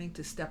we're learning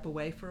to step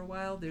away for a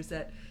while. There's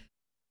that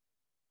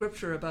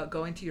scripture about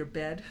going to your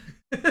bed,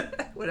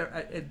 whatever,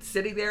 and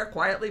sitting there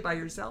quietly by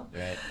yourself.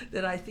 Right.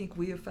 That I think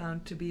we have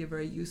found to be a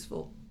very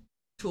useful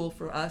tool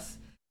for us,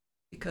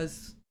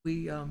 because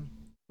we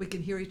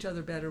can hear each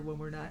other better when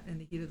we're not in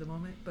the heat of the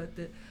moment. But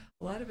a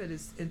lot of it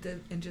is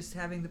in just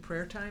having the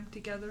prayer time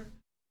together.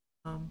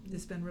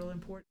 Has been real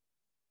important.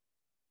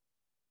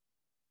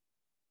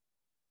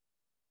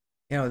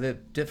 You know, the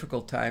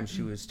difficult times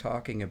she was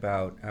talking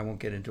about, I won't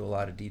get into a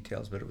lot of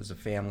details, but it was a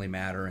family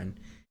matter. And,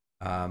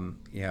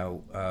 you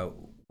know,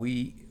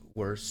 we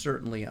were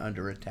certainly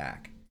under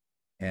attack.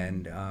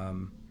 And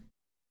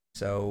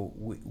so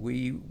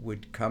we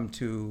would come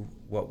to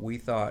what we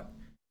thought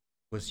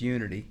was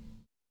unity.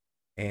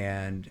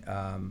 And,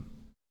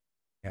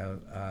 you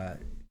know,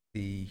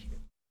 the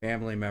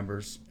family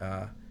members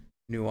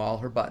knew all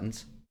her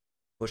buttons,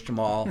 pushed them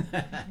all.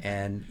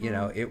 And, you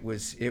know, it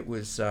was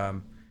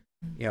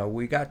you know,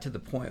 we got to the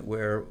point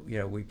where, you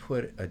know, we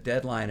put a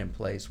deadline in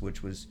place,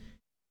 which was,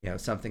 you know,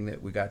 something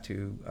that we got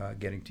to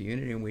getting to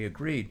unity, and we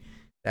agreed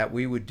that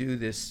we would do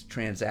this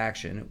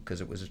transaction, because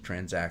it was a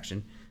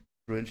transaction,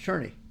 through an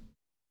attorney.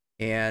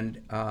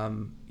 And,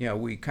 you know,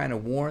 we kind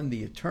of warned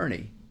the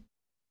attorney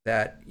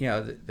that, you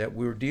know, that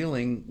we were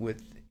dealing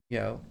with, you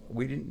know,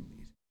 we didn't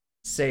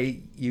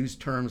use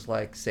terms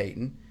like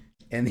Satan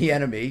and the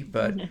enemy,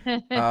 but,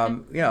 you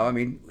know, I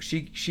mean,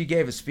 she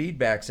gave us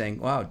feedback saying,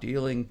 wow,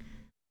 dealing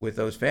with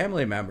those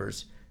family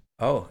members,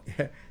 oh,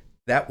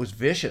 that was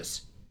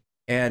vicious.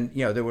 And,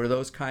 you know, there were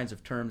those kinds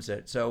of terms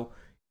that, so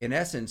in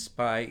essence,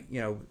 by, you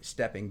know,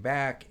 stepping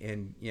back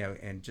and, you know,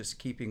 and just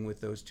keeping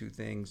with those two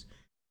things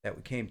that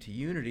we came to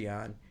unity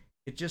on,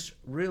 it just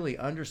really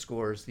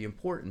underscores the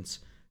importance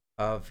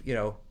of, you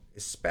know,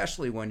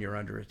 especially when you're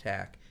under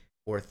attack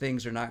or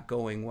things are not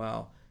going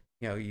well,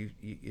 you know,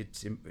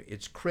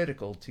 it's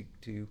critical to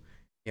you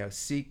know,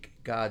 seek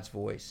God's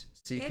voice,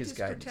 seek And His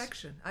guidance.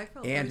 Protection. I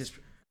felt And his,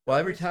 well,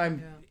 every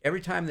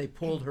time they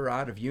pulled her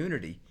out of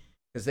unity,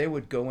 because they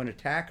would go and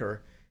attack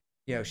her,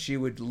 you know, she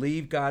would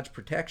leave God's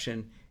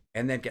protection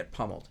and then get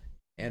pummeled.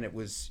 And it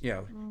was, you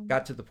know,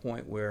 got to the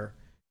point where,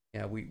 you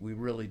know, we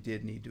really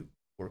did need to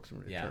work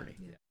through an attorney.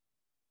 Yeah.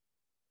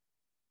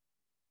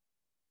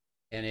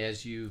 And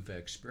as you've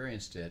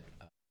experienced it,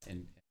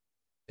 and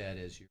said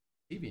as you're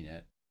receiving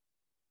it,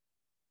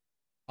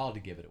 called to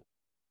give it away.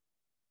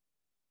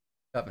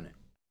 Covenant,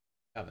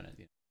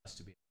 you know, has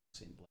to be a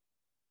blessing.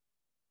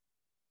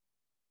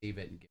 Receive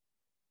it and give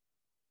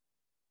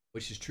it,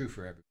 which is true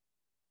for everyone.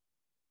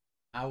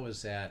 How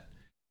has that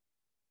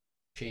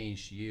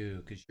changed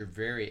you? Because you're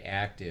very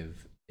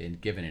active in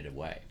giving it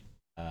away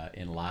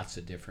in lots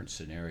of different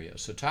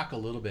scenarios. So talk a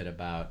little bit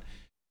about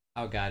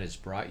how God has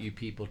brought you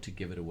people to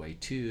give it away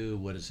to.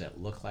 What does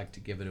that look like to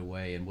give it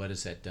away, and what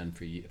has that done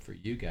for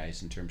you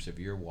guys in terms of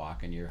your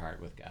walk and your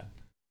heart with God?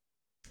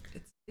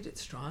 It's made it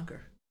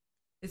stronger.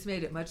 It's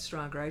made it much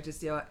stronger. I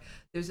just, you know,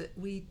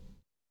 we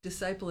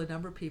disciple a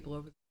number of people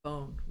over the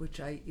phone, which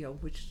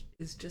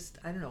is just,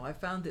 I don't know. I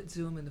found that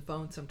Zoom and the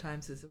phone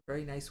sometimes is a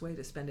very nice way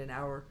to spend an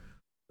hour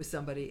with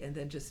somebody and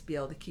then just be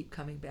able to keep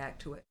coming back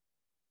to it.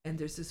 And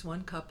there's this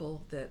one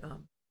couple that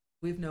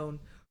we've known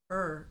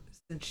her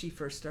since she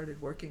first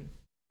started working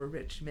for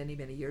Rich many,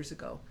 many years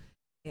ago.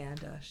 And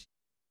she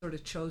sort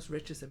of chose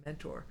Rich as a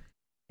mentor.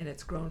 And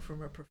it's grown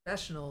from a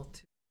professional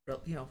to,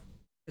 you know,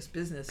 just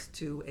business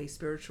to a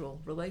spiritual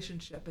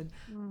relationship. And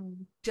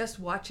just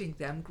watching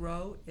them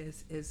grow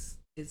is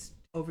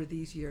over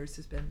these years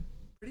has been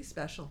pretty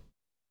special.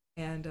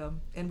 And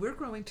we're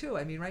growing too.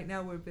 I mean, right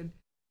now we've been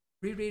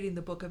rereading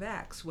the book of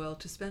Acts. Well,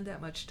 to spend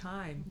that much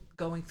time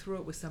going through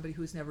it with somebody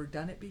who's never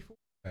done it before,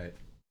 Right.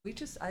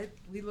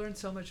 we learn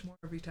so much more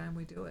every time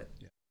we do it.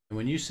 Yeah. And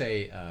when you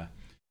say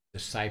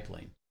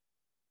discipling,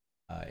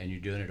 and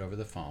you're doing it over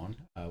the phone,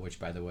 which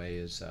by the way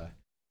is a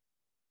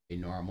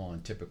normal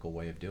and typical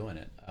way of doing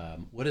it,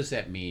 what does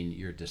that mean?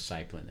 You're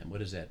discipling them.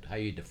 What is that? How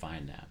do you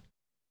define that?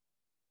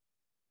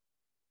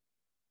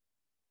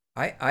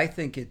 I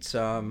think it's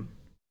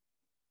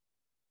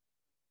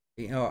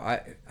you know,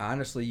 I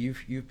honestly,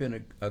 you've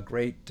been a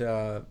great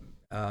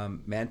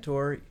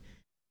mentor,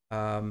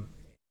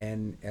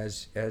 and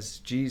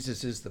as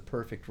Jesus is the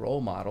perfect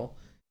role model,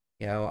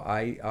 you know,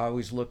 I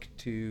always look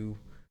to,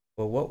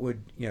 well, what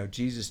would, you know,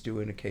 Jesus do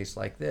in a case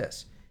like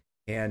this?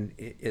 And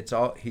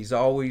he's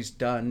always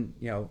done,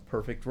 you know,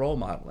 perfect role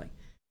modeling,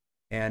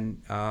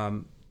 and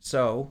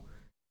so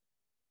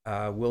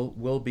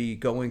we'll be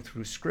going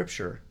through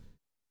Scripture,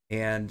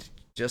 and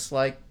just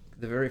like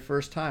the very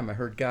first time I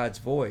heard God's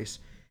voice,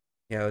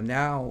 you know,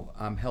 now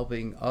I'm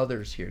helping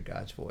others hear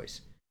God's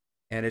voice.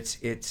 And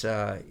it's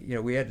you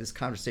know, we had this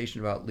conversation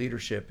about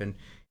leadership, and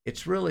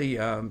it's really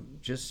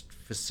just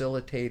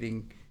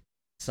facilitating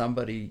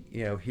somebody,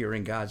 you know,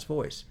 hearing God's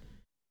voice.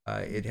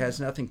 It has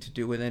nothing to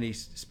do with any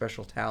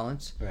special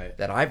talents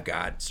that I've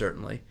got,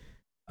 certainly.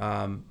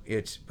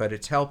 But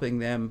it's helping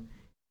them,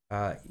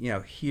 you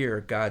know,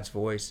 hear God's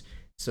voice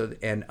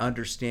and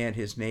understand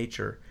His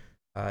nature,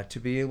 to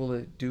be able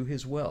to do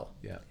His will.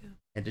 Yeah.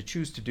 And to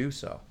choose to do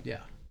so.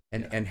 Yeah.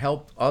 And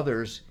help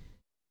others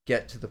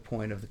get to the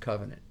point of the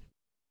covenant.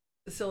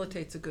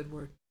 Facilitate's a good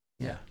word.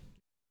 Yeah.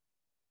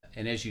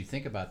 And as you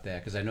think about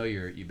that, because I know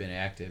you've been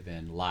active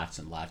in lots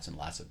and lots and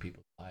lots of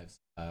people's lives,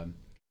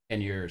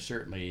 and you're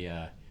certainly,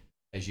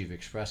 as you've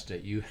expressed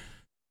it,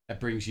 that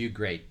brings you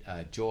great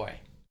joy.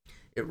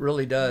 It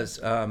really does.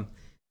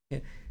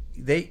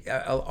 They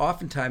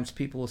oftentimes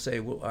people will say,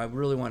 "Well, I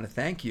really want to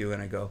thank you,"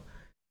 and I go,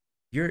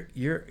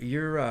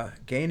 "You're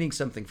gaining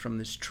something from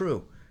this,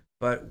 true,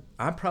 but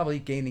I'm probably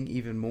gaining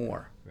even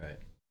more."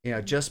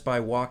 Right. Just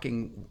by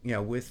walking,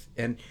 with,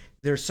 and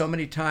there's so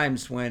many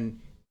times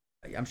when,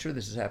 I'm sure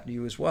this has happened to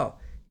you as well.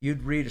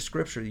 You'd read a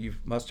scripture you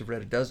must have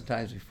read a dozen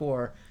times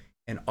before,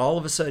 and all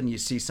of a sudden you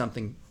see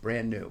something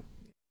brand new,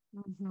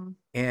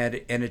 and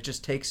it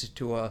just takes it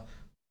to a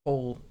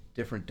whole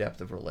different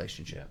depth of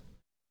relationship.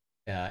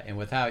 And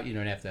without, you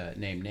don't have to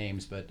name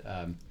names, but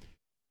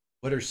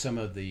what are some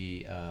of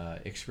the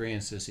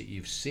experiences that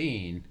you've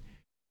seen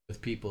with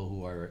people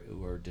who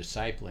are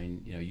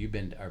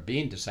discipling? Are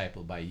being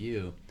discipled by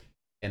you,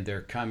 and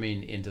they're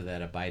coming into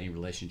that abiding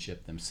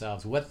relationship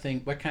themselves. What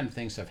kind of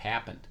things have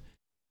happened?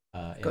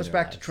 It goes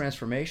back to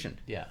transformation.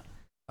 Yeah.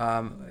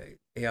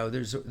 There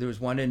was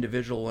one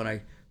individual when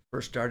I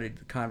first started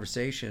the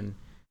conversation.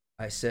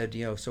 I said,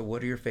 so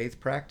what are your faith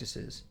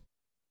practices?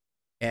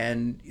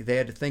 And they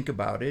had to think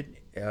about it,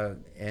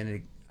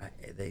 and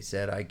they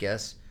said, I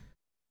guess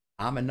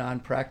I'm a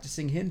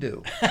non-practicing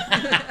Hindu.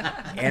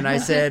 And I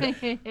said,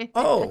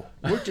 oh,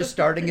 we're just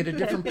starting at a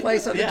different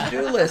place on the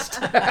to-do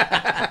list.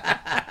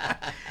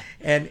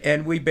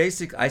 And we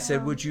basically, I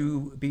said, would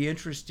you be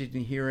interested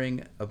in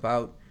hearing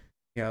about,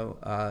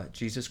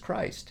 Jesus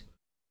Christ?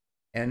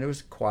 And it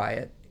was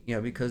quiet,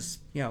 because,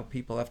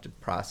 people have to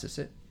process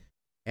it.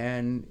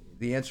 And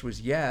the answer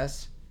was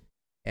yes.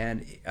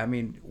 And I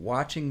mean,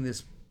 watching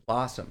this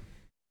blossom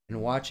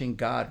and watching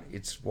God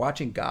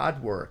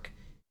work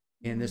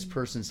in this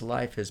person's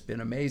life has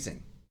been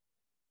amazing.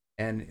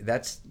 And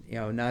that's,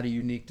 not a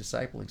unique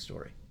discipling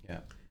story.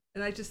 Yeah.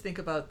 And I just think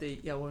about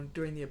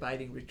during the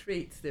abiding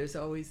retreats, there's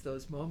always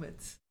those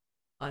moments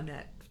on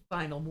that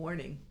final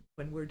morning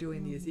when we're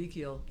doing the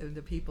Ezekiel and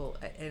the people,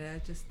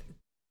 and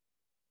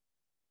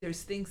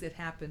there's things that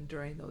happen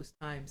during those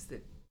times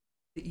that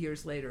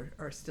years later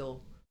are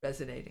still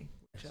resonating,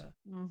 which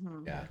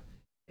yeah,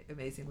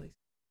 amazingly.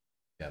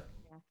 Yep.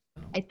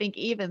 I think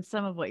even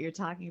some of what you're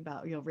talking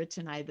about, Rich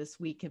and I this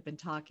week have been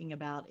talking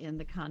about in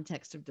the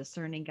context of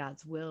discerning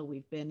God's will.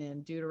 We've been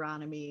in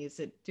Deuteronomy, is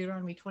it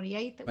Deuteronomy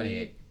 28?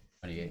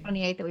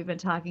 28 that we've been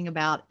talking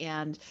about,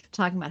 and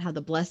talking about how the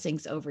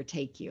blessings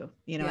overtake you.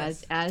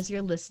 Yes. As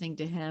you're listening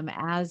to him,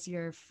 as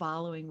you're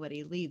following what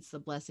he leads, the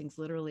blessings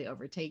literally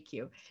overtake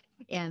you.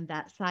 And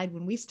that side,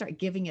 when we start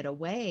giving it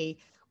away,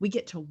 we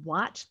get to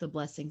watch the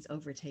blessings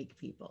overtake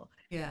people.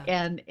 Yeah.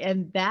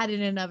 And that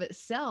in and of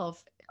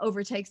itself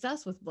overtakes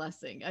us with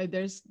blessing.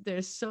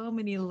 There's so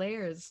many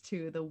layers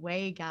to the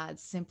way God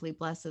simply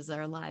blesses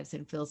our lives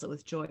and fills it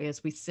with joy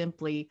as we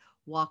simply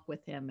walk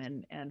with him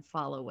and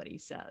follow what he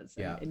says.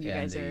 Yeah. And you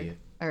guys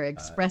are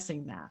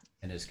expressing that.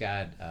 And as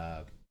God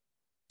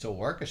so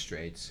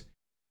orchestrates,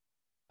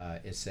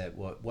 it's that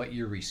what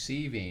you're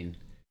receiving,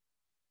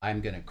 I'm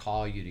going to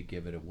call you to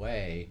give it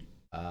away.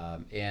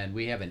 And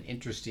we have an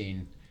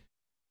interesting,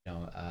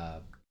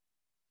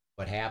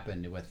 what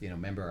happened with,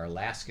 remember our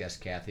last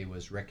guest, Kathy,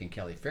 was Rick and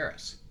Kelly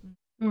Ferris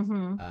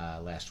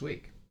last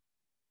week.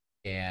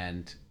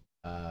 And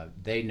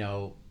they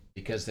know,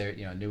 because they're,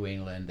 New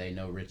England, they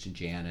know Rich and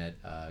Janet,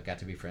 got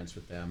to be friends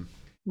with them.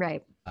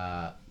 Right.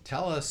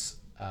 Tell us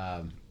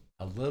a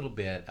little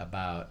bit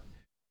about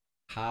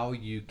how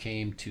you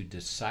came to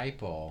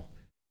disciple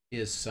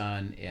his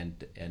son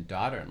and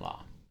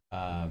daughter-in-law.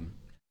 And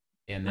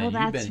then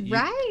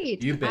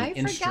you've been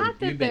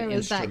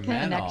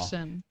instrumental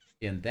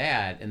in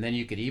that, and then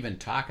you could even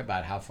talk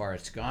about how far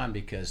it's gone,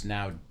 because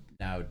now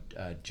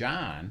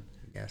John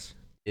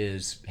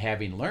is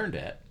having learned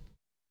it.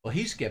 Well,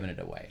 he's giving it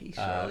away. He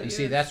surely and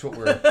see, is. that's what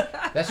we're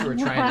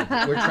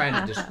trying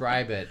to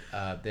describe it.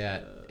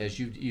 That, as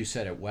you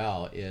said it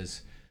well,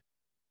 is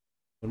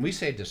when we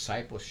say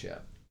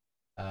discipleship,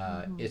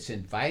 it's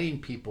inviting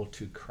people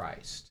to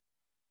Christ,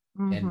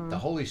 and the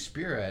Holy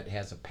Spirit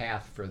has a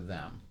path for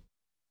them.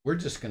 We're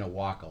just going to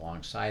walk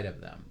alongside of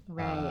them,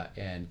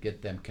 and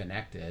get them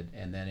connected,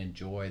 and then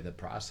enjoy the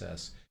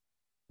process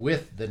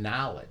with the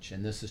knowledge.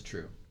 And this is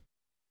true.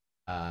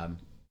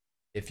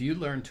 If you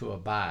learn to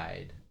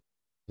abide,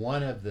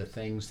 one of the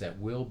things that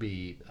will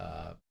be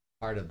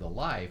part of the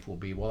life will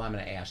be, well, I'm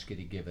going to ask you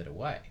to give it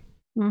away.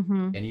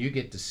 And you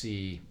get to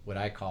see what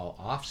I call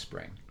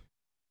offspring.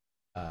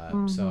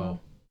 So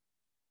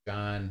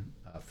John,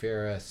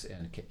 Ferris,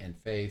 and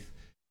Faith.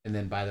 And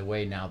then, by the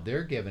way, now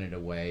they're giving it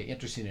away,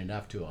 interesting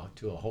enough, to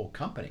a whole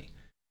company.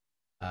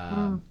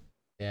 And,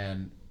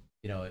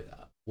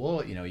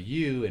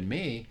 you and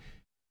me,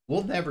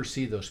 we'll never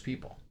see those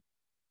people,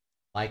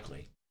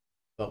 likely.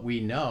 but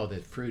we know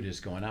that fruit is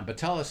going on. But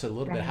tell us a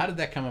little bit, how did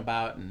that come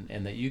about,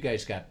 and that you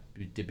guys got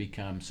to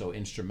become so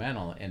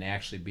instrumental in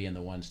actually being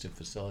the ones to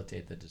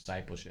facilitate the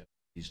discipleship of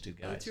these two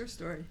guys? That's your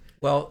story.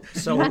 Well,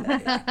 so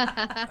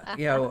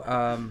you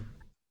know,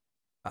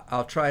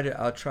 I'll try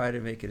to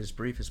make it as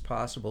brief as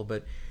possible.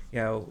 But you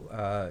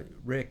know,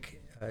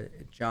 Rick,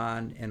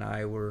 John, and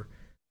I were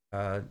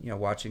you know,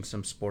 watching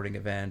some sporting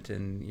event,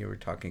 and you were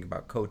talking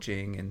about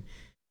coaching, and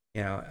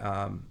you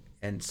know,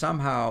 and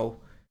somehow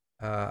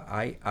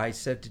I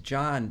said to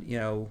John, you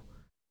know,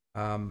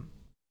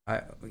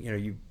 you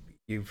know,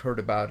 you've heard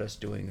about us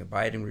doing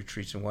abiding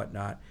retreats and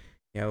whatnot.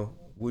 You know,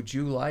 would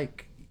you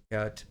like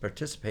to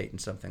participate in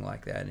something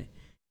like that?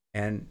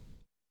 And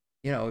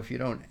you know, if you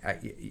don't,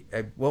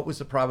 what was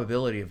the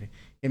probability of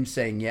him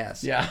saying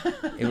yes? Yeah.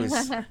 It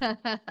was,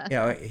 you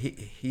know,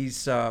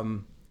 he's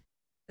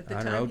At the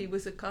I don't time, know. he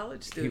was a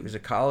college student. He was a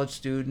college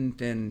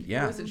student, and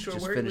yeah, wasn't sure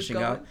just where he was finishing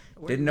going, up.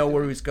 or what Didn't he know was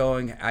where he doing. was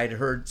going. I'd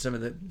heard some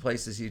of the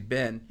places he'd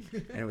been,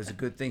 and it was a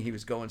good thing he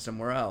was going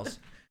somewhere else.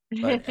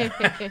 But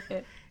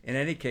in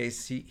any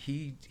case,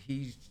 he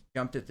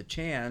jumped at the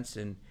chance,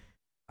 and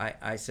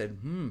I said,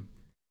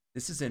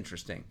 this is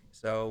interesting.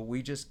 So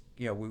we just,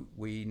 you know,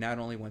 we not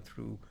only went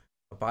through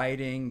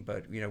abiding,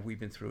 but you know, we've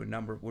been through a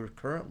number. We're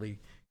currently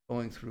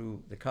going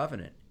through the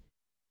covenant,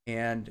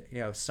 and you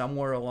know,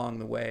 somewhere along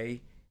the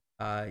way,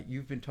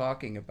 you've been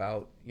talking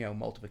about, you know,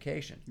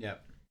 multiplication.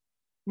 Yep.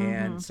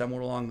 And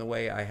somewhere along the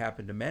way, I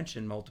happened to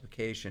mention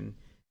multiplication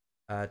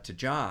to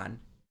John,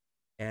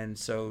 and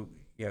so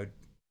you know,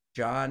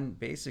 John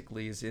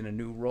basically is in a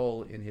new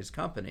role in his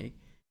company.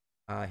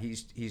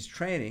 He's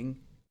training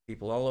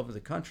people all over the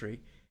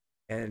country,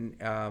 and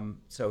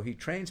so he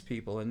trains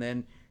people, and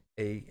then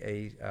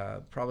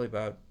probably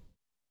about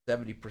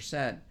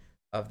 70%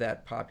 of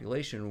that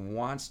population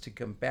wants to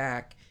come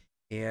back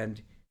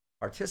and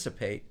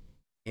participate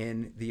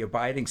in the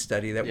abiding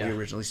study that we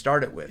originally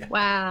started with.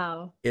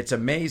 Wow. It's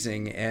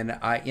amazing, and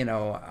I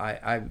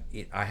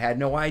had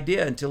no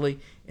idea until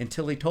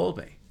he told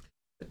me.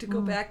 But to go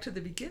back to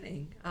the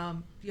beginning,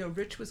 you know,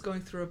 Rich was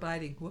going through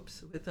abiding.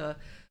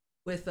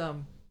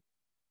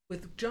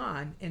 With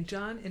John, and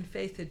John and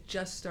Faith had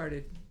just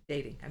started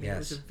dating. I mean, it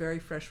was a very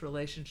fresh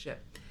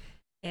relationship.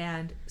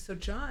 And so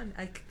John,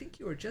 I think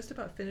you were just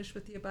about finished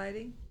with the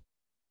abiding.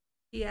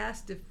 He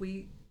asked if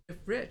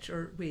Rich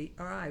or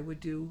I would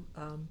do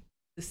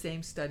the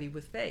same study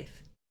with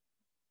Faith.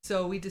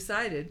 So we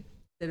decided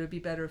that it would be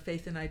better if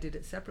Faith and I did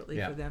it separately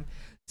for them.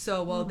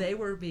 So while they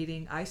were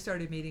meeting, I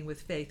started meeting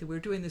with Faith, and we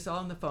were doing this all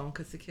on the phone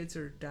because the kids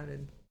are down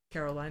in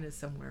Carolina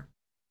somewhere.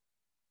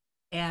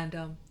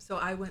 And so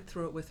I went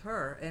through it with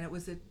her, and it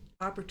was an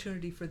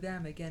opportunity for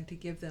them again to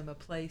give them a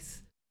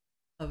place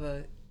of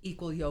a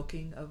equal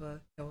yoking of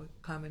a, you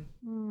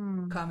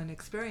know, common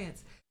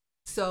experience.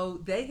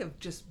 So they have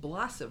just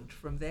blossomed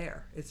from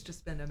there. It's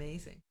just been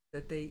amazing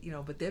that they, you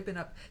know, but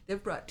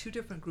they've brought 2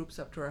 different groups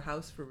up to our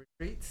house for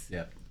retreats.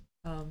 Yep.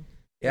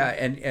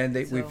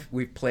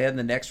 We've planned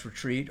the next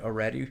retreat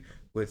already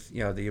with,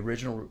 you know, the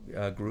original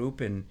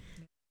group, and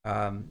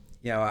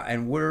you know,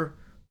 and we're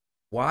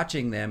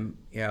watching them,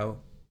 you know,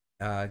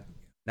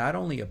 not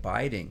only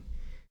abiding.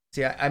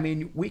 See, I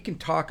mean, we can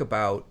talk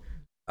about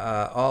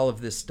all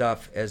of this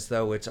stuff as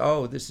though it's,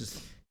 this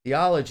is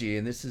theology,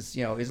 and this is,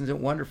 you know, isn't it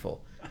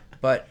wonderful?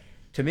 But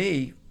to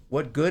me,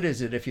 what good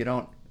is it if you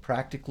don't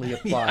practically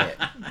apply it?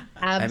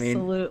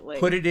 Absolutely. I mean,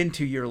 put it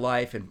into your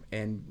life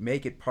and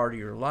make it part of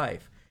your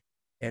life.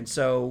 And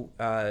so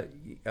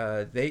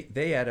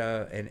they had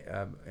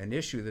an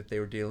issue that they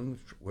were dealing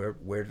with,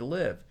 where to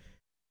live.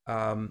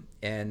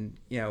 And,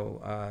 you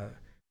know,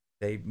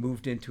 they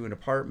moved into an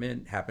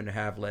apartment, happened to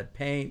have lead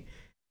paint.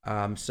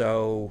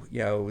 So,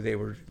 you know, they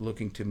were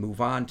looking to move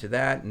on to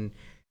that. And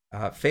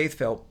Faith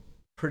felt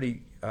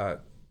pretty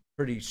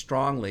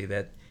strongly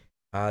that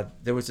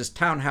there was this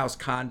townhouse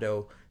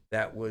condo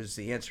that was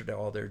the answer to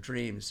all their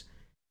dreams.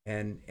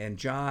 And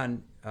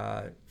John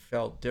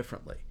felt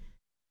differently.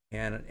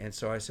 And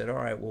so I said, all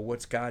right, well,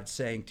 what's God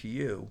saying to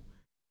you?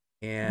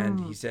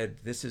 And he said,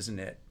 this isn't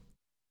it.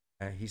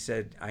 He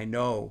said, I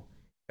know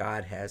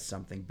God has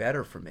something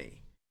better for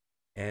me.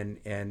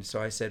 And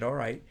so I said, all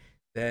right,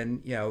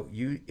 then, you know,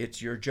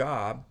 it's your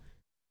job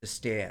to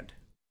stand.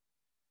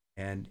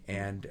 And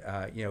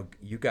you know,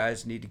 you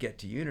guys need to get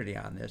to unity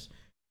on this.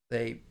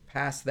 They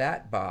passed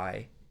that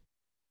by.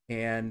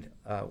 And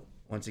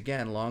once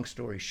again, long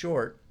story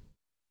short,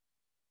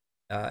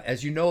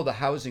 as you know, the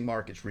housing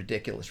market's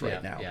ridiculous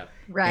right now. Yeah.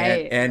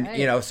 Right. And right.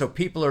 you know, so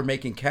people are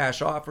making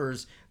cash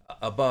offers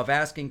above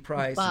asking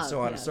price and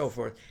so on and so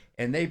forth.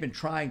 And they've been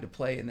trying to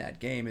play in that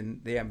game,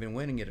 and they haven't been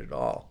winning it at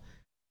all.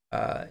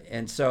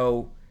 And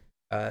so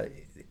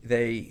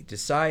they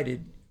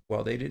decided,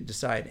 well, they didn't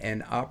decide,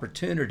 an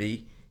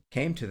opportunity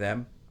came to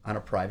them on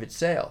a private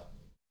sale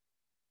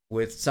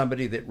with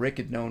somebody that Rick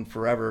had known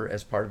forever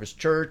as part of his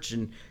church,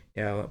 and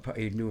you know,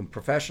 he knew him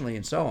professionally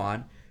and so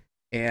on.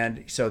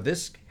 And so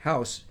this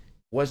house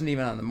wasn't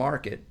even on the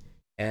market,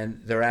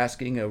 and they're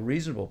asking a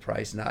reasonable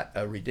price, not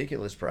a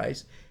ridiculous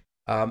price.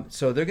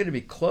 So they're going to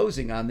be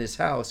closing on this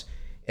house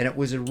And it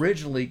was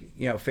originally,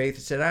 Faith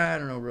said, I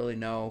don't really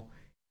know.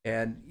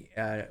 And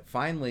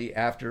finally,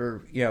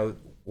 after,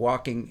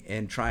 walking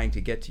and trying to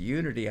get to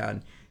unity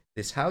on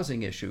this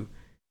housing issue,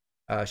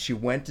 she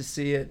went to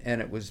see it,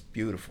 and it was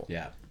beautiful.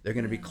 Yeah. They're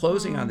going to be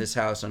closing on this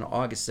house on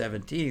August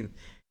 17th,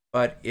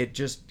 but it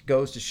just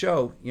goes to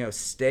show,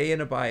 stay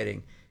in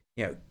abiding,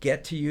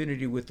 get to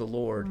unity with the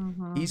Lord.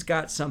 He's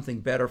got something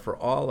better for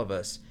all of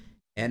us.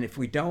 And if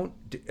we don't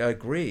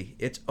agree,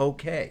 it's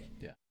okay.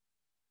 Yeah.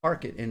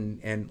 Park it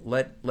and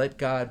let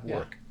God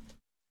work.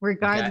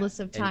 Regardless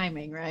of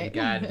timing, right?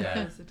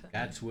 And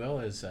God's will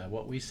is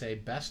what we say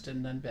best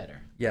and none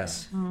better.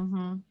 Yes.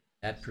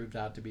 That proved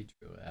out to be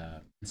true.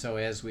 And so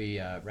as we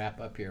wrap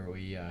up here,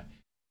 we,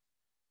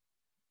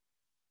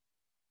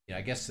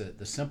 I guess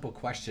the simple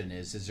question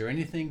is there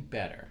anything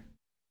better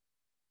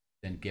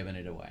than giving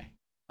it away?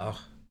 Oh,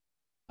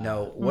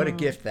 no, what a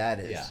gift that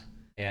is.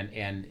 Yeah.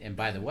 And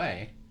by the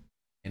way,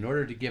 in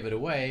order to give it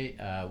away,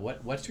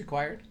 what's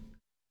required?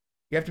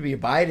 You have to be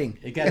abiding.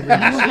 You got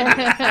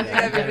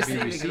to be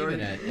receiving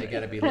it. You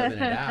got to be living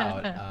it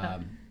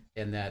out.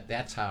 And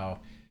that's how.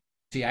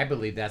 See, I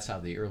believe that's how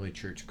the early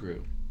church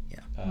grew.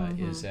 Yeah.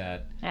 Is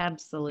that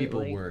absolutely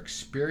people were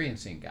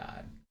experiencing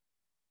God,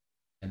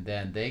 and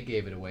then they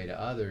gave it away to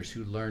others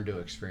who learned to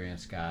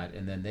experience God,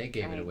 and then they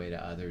gave it away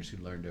to others who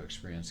learned to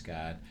experience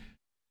God.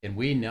 And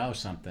we know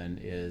something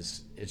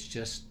is it's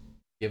just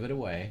give it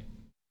away,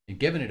 and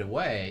giving it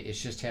away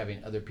is just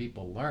having other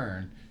people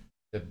learn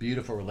the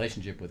beautiful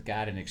relationship with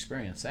God and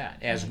experience that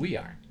as we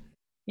are.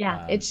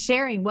 Yeah, it's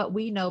sharing what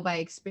we know by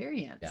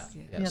experience.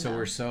 Yeah. So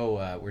we're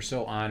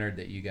so honored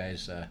that you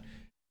guys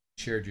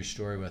shared your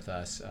story with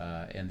us,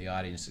 and the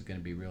audience is going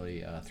to be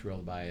really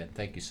thrilled by it.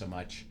 Thank you so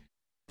much.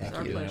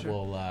 Thank you. And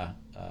we'll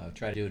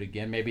try to do it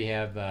again.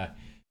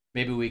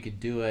 Maybe we could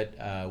do it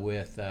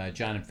with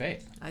John and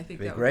Faith. I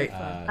think Be that great. would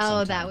be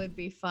fun. That would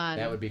be fun.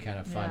 That would be kind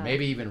of fun. Yeah.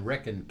 Maybe even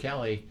Rick and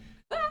Kelly.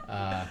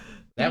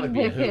 That would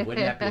be a hoot.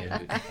 Wouldn't that be a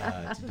hoot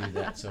to do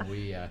that? So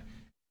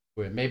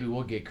maybe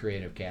we'll get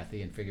creative,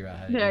 Kathy, and figure out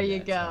how to there do you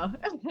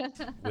that. go.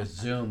 So with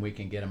Zoom, we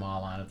can get them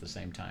all on at the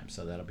same time.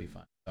 So that'll be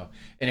fun. So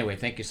anyway,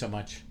 thank you so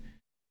much.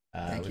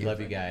 We love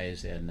you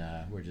guys, and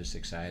we're just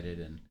excited.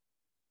 And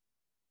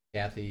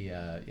Kathy,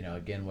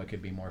 again, what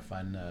could be more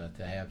fun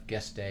to have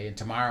guest day? And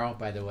tomorrow,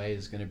 by the way,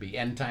 is going to be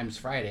End Times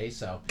Friday.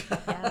 So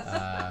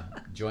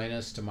join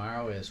us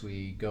tomorrow as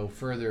we go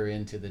further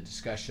into the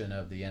discussion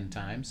of the end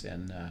times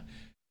and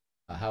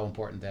how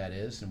important that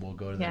is. And we'll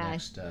go to the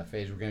next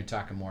phase. We're going to be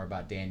talking more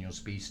about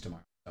Daniel's beast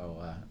tomorrow.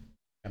 So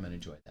come and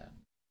enjoy that.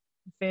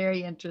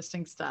 Very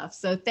interesting stuff.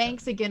 So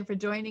thanks again for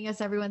joining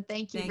us, everyone.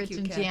 Thank you, Rich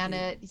and Kathy.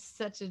 Janet.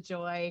 Such a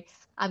joy.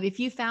 If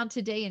you found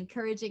today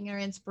encouraging or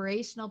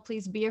inspirational,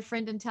 please be a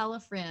friend and tell a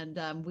friend.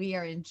 We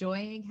are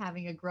enjoying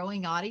having a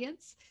growing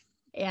audience.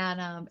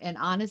 And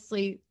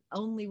honestly,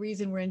 only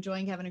reason we're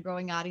enjoying having a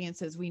growing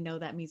audience is we know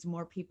that means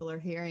more people are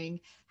hearing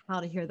how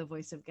to hear the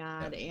voice of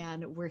God.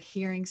 And we're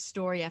hearing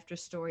story after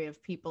story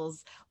of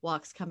people's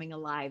walks coming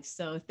alive.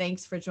 So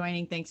thanks for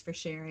joining. Thanks for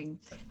sharing.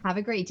 Have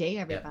a great day,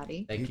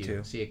 everybody. Thank you.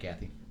 too. See you,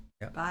 Kathy.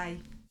 Bye.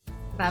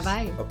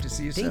 Bye-bye. Hope to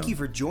see you soon. Thank you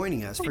for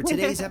joining us for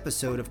today's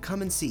episode of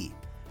Come and See,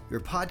 your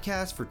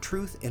podcast for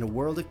truth in a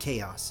world of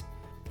chaos.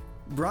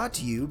 Brought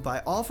to you by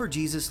All for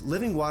Jesus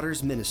Living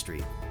Waters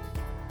Ministry.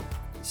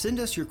 Send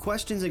us your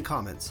questions and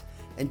comments,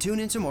 and tune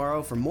in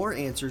tomorrow for more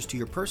answers to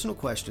your personal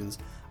questions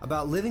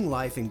about living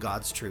life in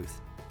God's truth.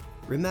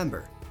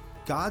 Remember,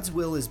 God's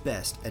will is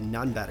best and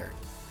none better.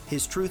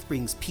 His truth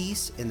brings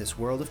peace in this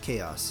world of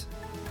chaos.